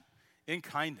compassion, in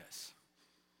kindness?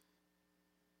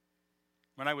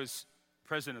 When I was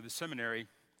president of the seminary,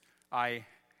 I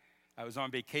was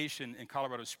on vacation in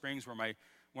Colorado Springs, where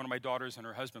one of my daughters and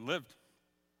her husband lived.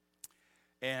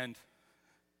 And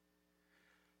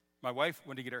my wife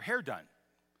wanted to get her hair done.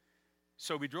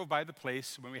 So we drove by the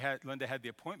place when Linda had the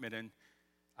appointment, and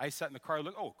I sat in the car and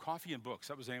looked, Coffee and Books.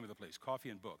 That was the name of the place, Coffee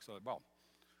and Books. I thought, well,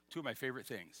 two of my favorite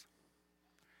things.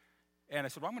 And I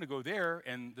said, well, I'm going to go there,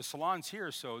 and the salon's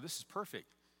here, so this is perfect.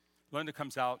 Linda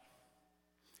comes out,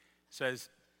 says,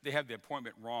 they have the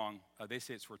appointment wrong. They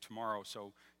say it's for tomorrow,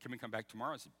 so can we come back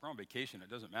tomorrow? I said, we're on vacation.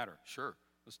 It doesn't matter. Sure,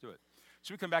 let's do it.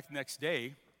 So we come back the next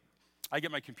day. I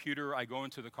get my computer. I go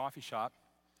into the coffee shop,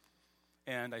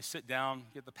 and I sit down,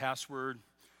 get the password.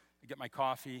 I get my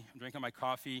coffee. I'm drinking my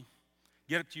coffee.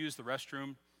 Get up to use the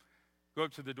restroom. Go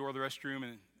up to the door of the restroom,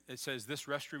 and it says, this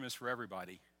restroom is for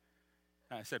everybody.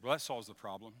 And I said, well, that solves the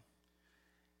problem.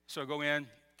 So I go in,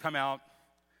 come out.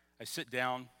 I sit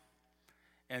down.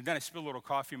 And then I spill a little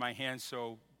coffee in my hand,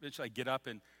 so eventually I get up,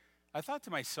 and I thought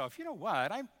to myself, you know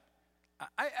what?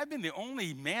 I've been the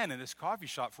only man in this coffee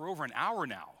shop for over an hour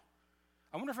now.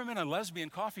 I wonder if I'm in a lesbian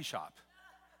coffee shop.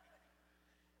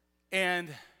 And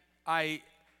I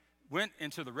went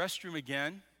into the restroom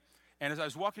again, and as I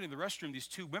was walking into the restroom, these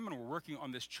two women were working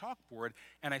on this chalkboard,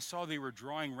 and I saw they were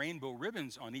drawing rainbow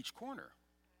ribbons on each corner.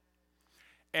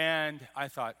 And I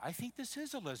thought, I think this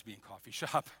is a lesbian coffee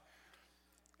shop.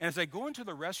 And as I go into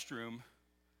the restroom,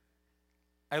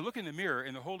 I look in the mirror,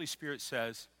 and the Holy Spirit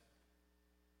says,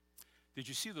 did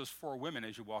you see those four women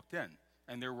as you walked in?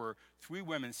 And there were three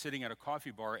women sitting at a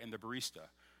coffee bar and the barista.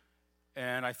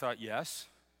 And I thought, yes.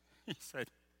 He said,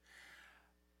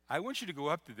 I want you to go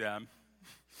up to them,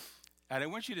 and I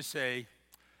want you to say,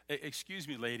 excuse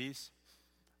me, ladies,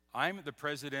 I'm the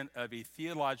president of a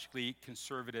theologically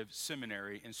conservative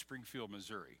seminary in Springfield,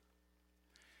 Missouri.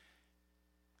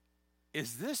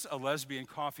 Is this a lesbian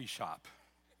coffee shop?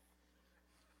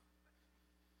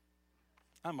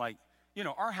 I'm like,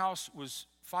 our house was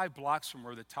 5 blocks from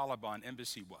where the Taliban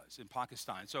embassy was in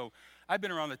Pakistan. So I've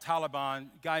been around the Taliban,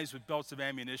 guys with belts of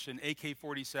ammunition,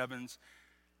 AK-47s.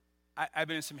 I've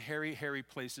been in some hairy, hairy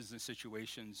places and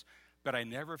situations, but I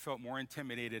never felt more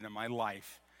intimidated in my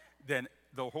life than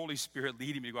the Holy Spirit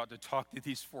leading me to go out to talk to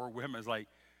these 4 women. It's like,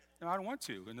 no, I don't want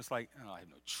to. And it's like, I have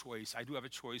no choice. I do have a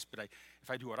choice, but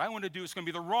if I do what I want to do, it's going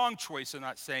to be the wrong choice of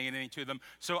not saying anything to them.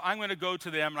 So I'm going to go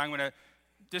to them, and I'm going to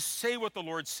just say what the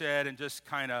Lord said and just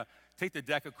kind of take the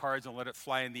deck of cards and let it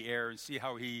fly in the air and see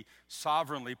how he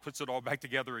sovereignly puts it all back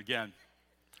together again.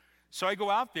 So I go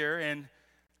out there and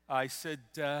I said,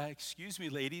 excuse me,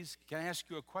 ladies, can I ask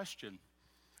you a question?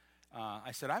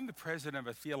 I said, I'm the president of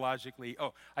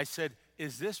a I said,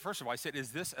 is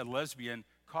this a lesbian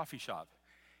coffee shop?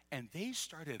 And they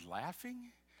started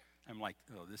laughing. I'm like,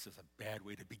 oh, this is a bad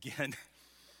way to begin.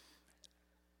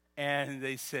 And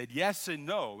they said, yes and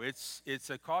no. It's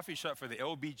a coffee shop for the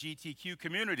LGBTQ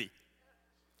community.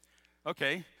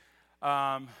 Okay.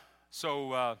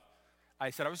 So I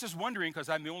said, I was just wondering because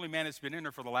I'm the only man that's been in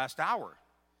there for the last hour.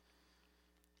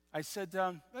 I said,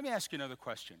 let me ask you another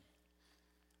question.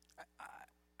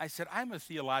 I said, I'm a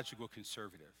theological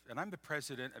conservative, and I'm the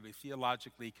president of a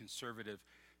theologically conservative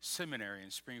seminary in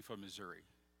Springfield, Missouri.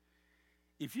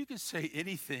 If you could say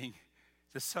anything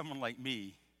to someone like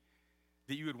me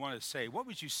that you would want to say, what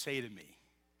would you say to me?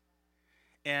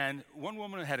 And one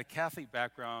woman had a Catholic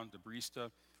background, the barista.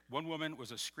 One woman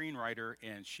was a screenwriter,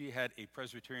 and she had a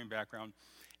Presbyterian background.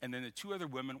 And then the two other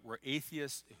women were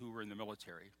atheists who were in the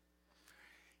military.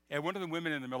 And one of the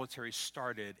women in the military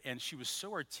started, and she was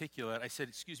so articulate. I said,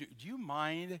 excuse me, do you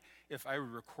mind if I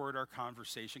would record our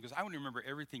conversation? Because I want to remember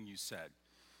everything you said.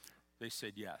 They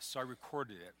said yes. So I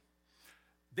recorded it.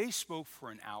 They spoke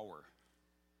for an hour,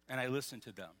 and I listened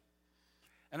to them.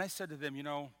 And I said to them,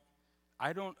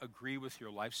 I don't agree with your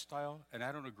lifestyle, and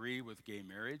I don't agree with gay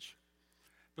marriage.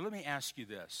 But let me ask you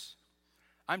this.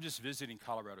 I'm just visiting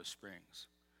Colorado Springs.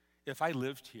 If I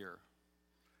lived here,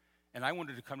 and I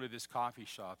wanted to come to this coffee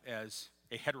shop as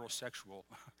a heterosexual,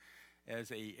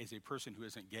 as a person who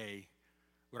isn't gay,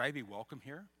 would I be welcome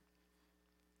here?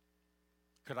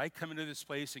 Could I come into this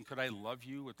place and could I love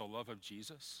you with the love of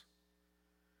Jesus?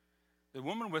 The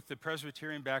woman with the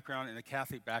Presbyterian background and the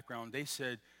Catholic background, they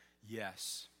said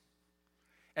yes.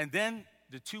 And then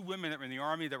the two women that were in the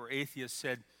army that were atheists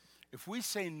said, if we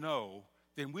say no,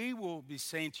 then we will be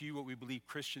saying to you what we believe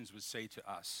Christians would say to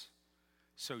us.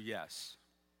 So yes.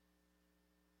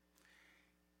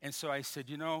 And so I said,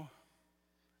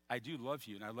 I do love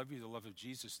you, and I love you the love of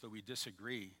Jesus, though we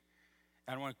disagree.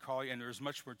 And I want to call you, and there's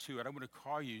much more to it. I want to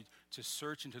call you to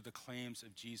search into the claims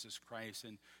of Jesus Christ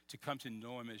and to come to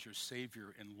know him as your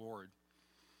Savior and Lord.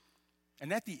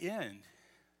 And at the end,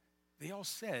 they all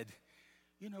said,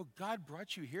 God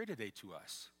brought you here today to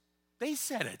us. They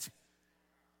said it.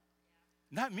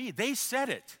 Not me. They said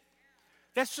it.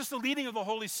 That's just the leading of the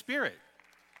Holy Spirit.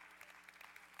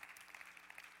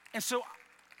 And so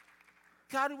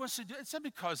God wants to do it. It's not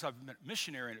because I'm a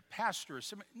missionary and a pastor or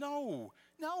something. No.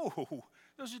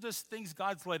 Those are just things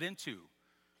God's led into.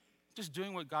 Just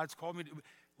doing what God's called me to do.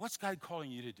 What's God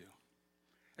calling you to do?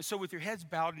 And so with your heads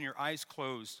bowed and your eyes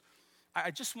closed,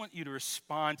 I just want you to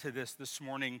respond to this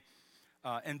morning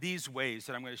in these ways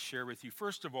that I'm going to share with you.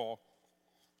 First of all,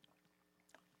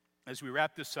 as we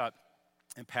wrap this up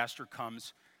and Pastor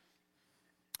comes,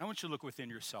 I want you to look within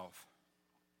yourself.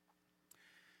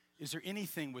 Is there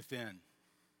anything within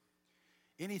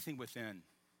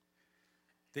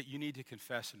that you need to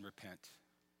confess and repent?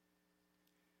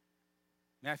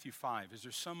 Matthew 5, is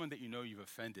there someone that you know you've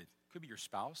offended? Could be your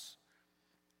spouse,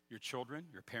 your children,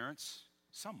 your parents,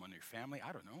 someone in your family,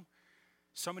 I don't know.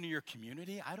 Someone in your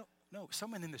community, I don't know.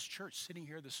 Someone in this church sitting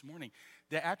here this morning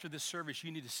that after this service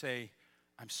you need to say,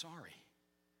 I'm sorry.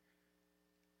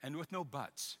 And with no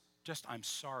buts, just I'm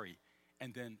sorry,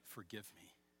 and then forgive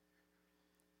me.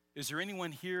 Is there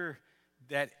anyone here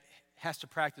that has to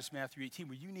practice Matthew 18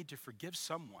 where you need to forgive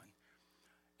someone?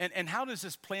 And how does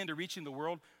this play into reaching the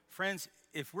world? Friends,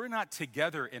 if we're not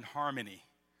together in harmony,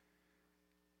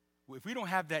 if we don't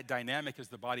have that dynamic as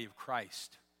the body of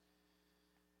Christ,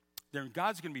 then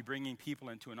God's going to be bringing people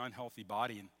into an unhealthy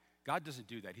body, and God doesn't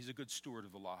do that. He's a good steward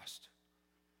of the lost.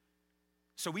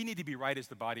 So we need to be right as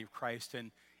the body of Christ.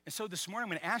 And so this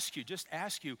morning I'm going to just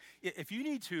ask you, if you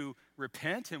need to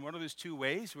repent in one of those two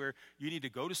ways where you need to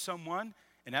go to someone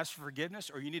and ask for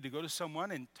forgiveness, or you need to go to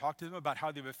someone and talk to them about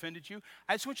how they've offended you,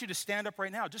 I just want you to stand up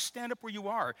right now. Just stand up where you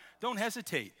are. Don't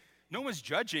hesitate. No one's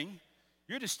judging.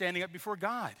 You're just standing up before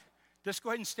God. Just go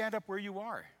ahead and stand up where you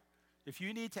are. If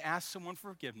you need to ask someone for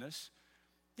forgiveness,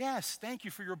 yes, thank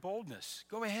you for your boldness.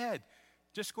 Go ahead.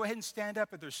 Just go ahead and stand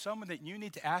up. If there's someone that you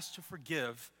need to ask to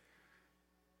forgive,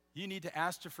 you need to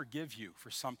ask to forgive you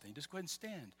for something, just go ahead and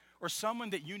stand. Or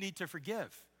someone that you need to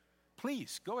forgive.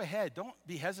 Please, go ahead. Don't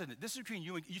be hesitant. This is between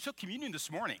you and you took communion this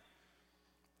morning.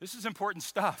 This is important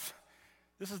stuff.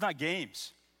 This is not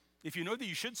games. If you know that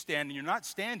you should stand and you're not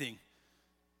standing,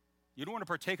 you don't want to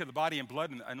partake of the body and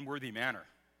blood in an unworthy manner.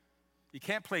 You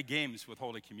can't play games with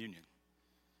Holy Communion.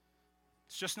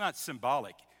 It's just not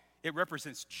symbolic. It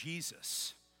represents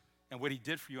Jesus and what he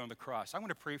did for you on the cross. I'm going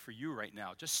to pray for you right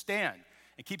now. Just stand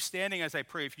and keep standing as I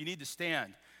pray. If you need to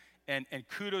stand, and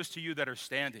kudos to you that are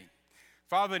standing.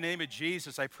 Father, in the name of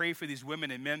Jesus, I pray for these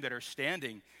women and men that are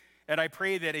standing, and I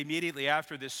pray that immediately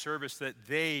after this service that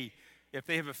they, if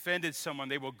they have offended someone,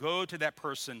 they will go to that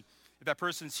person. If that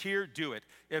person's here, do it.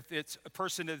 If it's a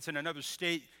person that's in another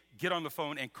state, get on the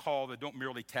phone and call them. Don't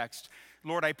merely text.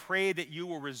 Lord, I pray that you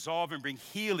will resolve and bring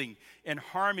healing and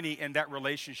harmony in that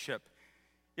relationship.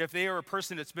 If they are a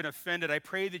person that's been offended, I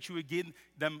pray that you would give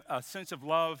them a sense of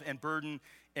love and burden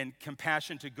and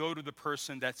compassion to go to the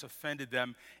person that's offended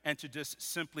them and to just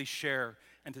simply share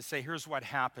and to say, here's what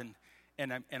happened,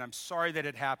 and I'm sorry that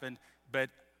it happened, but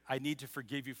I need to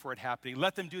forgive you for it happening.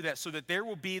 Let them do that so that there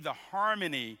will be the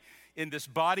harmony in this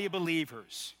body of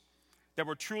believers that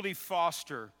will truly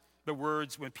foster the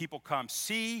words when people come.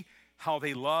 See how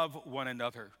they love one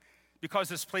another. Because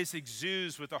this place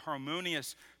exudes with the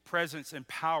harmonious presence and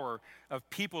power of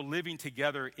people living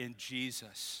together in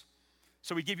Jesus.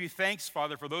 So we give you thanks,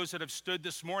 Father, for those that have stood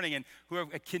this morning and who have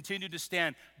continued to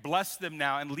stand. Bless them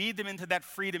now and lead them into that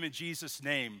freedom in Jesus'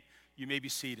 name. You may be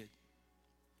seated.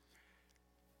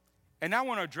 And now I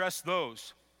want to address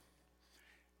those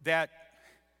that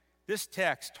this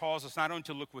text calls us not only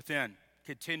to look within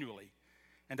continually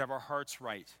and have our hearts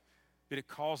right, but it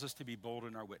calls us to be bold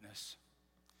in our witness.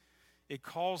 It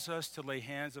calls us to lay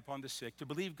hands upon the sick, to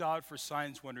believe God for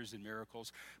signs, wonders, and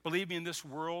miracles. Believe me, in this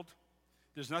world,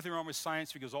 there's nothing wrong with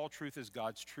science because all truth is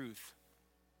God's truth.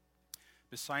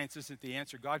 But science isn't the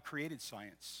answer. God created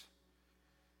science.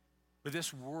 But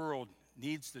this world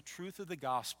needs the truth of the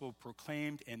gospel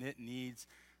proclaimed, and it needs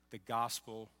the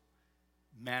gospel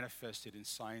manifested in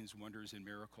signs, wonders, and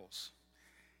miracles.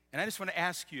 And I just want to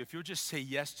ask you, if you'll just say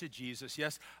yes to Jesus,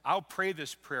 yes, I'll pray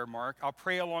this prayer, Mark. I'll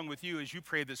pray along with you as you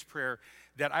pray this prayer,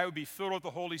 that I would be filled with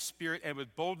the Holy Spirit and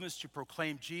with boldness to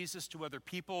proclaim Jesus to other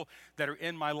people that are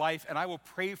in my life. And I will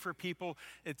pray for people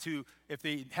to, if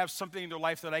they have something in their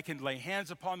life, that I can lay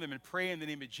hands upon them and pray in the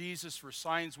name of Jesus for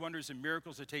signs, wonders, and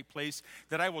miracles to take place,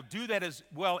 that I will do that as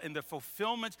well in the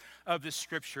fulfillment of this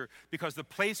scripture, because the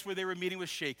place where they were meeting was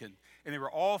shaken, and they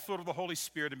were all filled with the Holy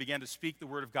Spirit and began to speak the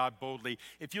word of God boldly.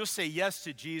 If you'll say yes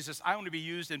to Jesus, I want to be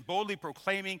used in boldly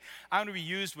proclaiming. I want to be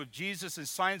used with Jesus in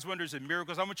signs, wonders, and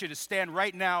miracles. I want you to stand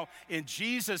right now in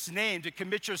Jesus' name to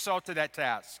commit yourself to that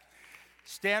task.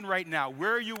 Stand right now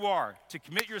where you are to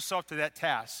commit yourself to that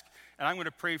task. And I'm going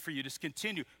to pray for you. Just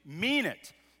continue. Mean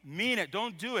it. Mean it.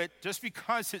 Don't do it just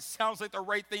because it sounds like the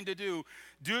right thing to do.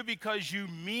 Do it because you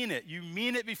mean it. You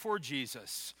mean it before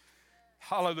Jesus.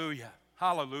 Hallelujah.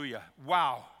 Hallelujah.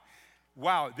 Wow.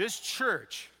 Wow. This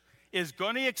church is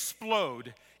going to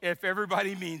explode if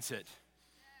everybody means it.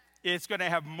 It's going to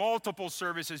have multiple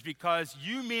services because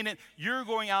you mean it. You're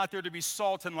going out there to be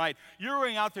salt and light. You're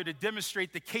going out there to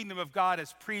demonstrate the kingdom of God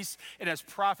as priests and as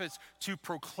prophets, to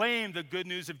proclaim the good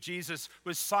news of Jesus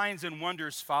with signs and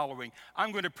wonders following.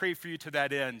 I'm going to pray for you to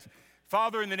that end.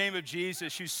 Father, in the name of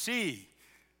Jesus, you see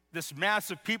this mass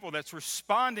of people that's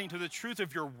responding to the truth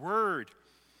of your word.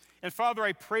 And Father,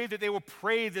 I pray that they will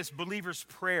pray this believer's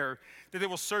prayer, that they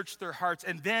will search their hearts,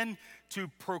 and then to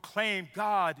proclaim,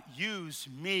 God, use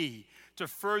me to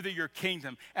further your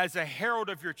kingdom as a herald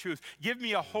of your truth. Give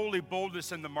me a holy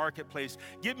boldness in the marketplace.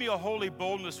 Give me a holy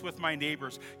boldness with my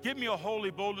neighbors. Give me a holy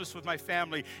boldness with my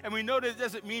family. And we know that it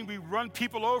doesn't mean we run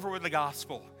people over with the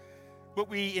gospel, but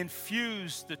we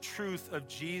infuse the truth of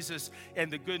Jesus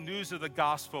and the good news of the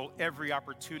gospel every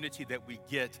opportunity that we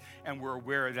get, and we're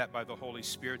aware of that by the Holy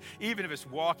Spirit, even if it's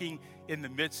walking in the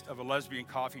midst of a lesbian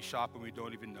coffee shop and we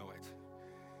don't even know it.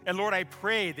 And Lord, I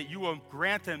pray that you will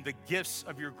grant them the gifts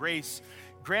of your grace.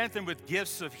 Grant them with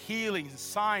gifts of healing,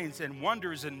 signs, and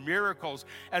wonders and miracles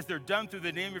as they're done through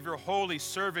the name of your holy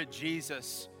servant,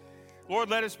 Jesus. Lord,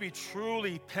 let us be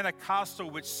truly Pentecostal,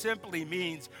 which simply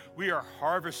means we are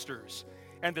harvesters.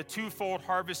 And the twofold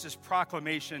harvest is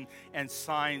proclamation and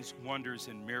signs, wonders,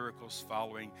 and miracles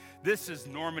following. This is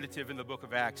normative in the book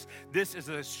of Acts. This is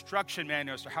an instruction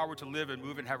manual as to how we're to live and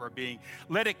move and have our being.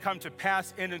 Let it come to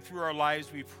pass in and through our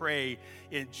lives, we pray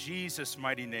in Jesus'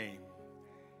 mighty name.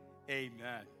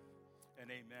 Amen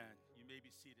and amen.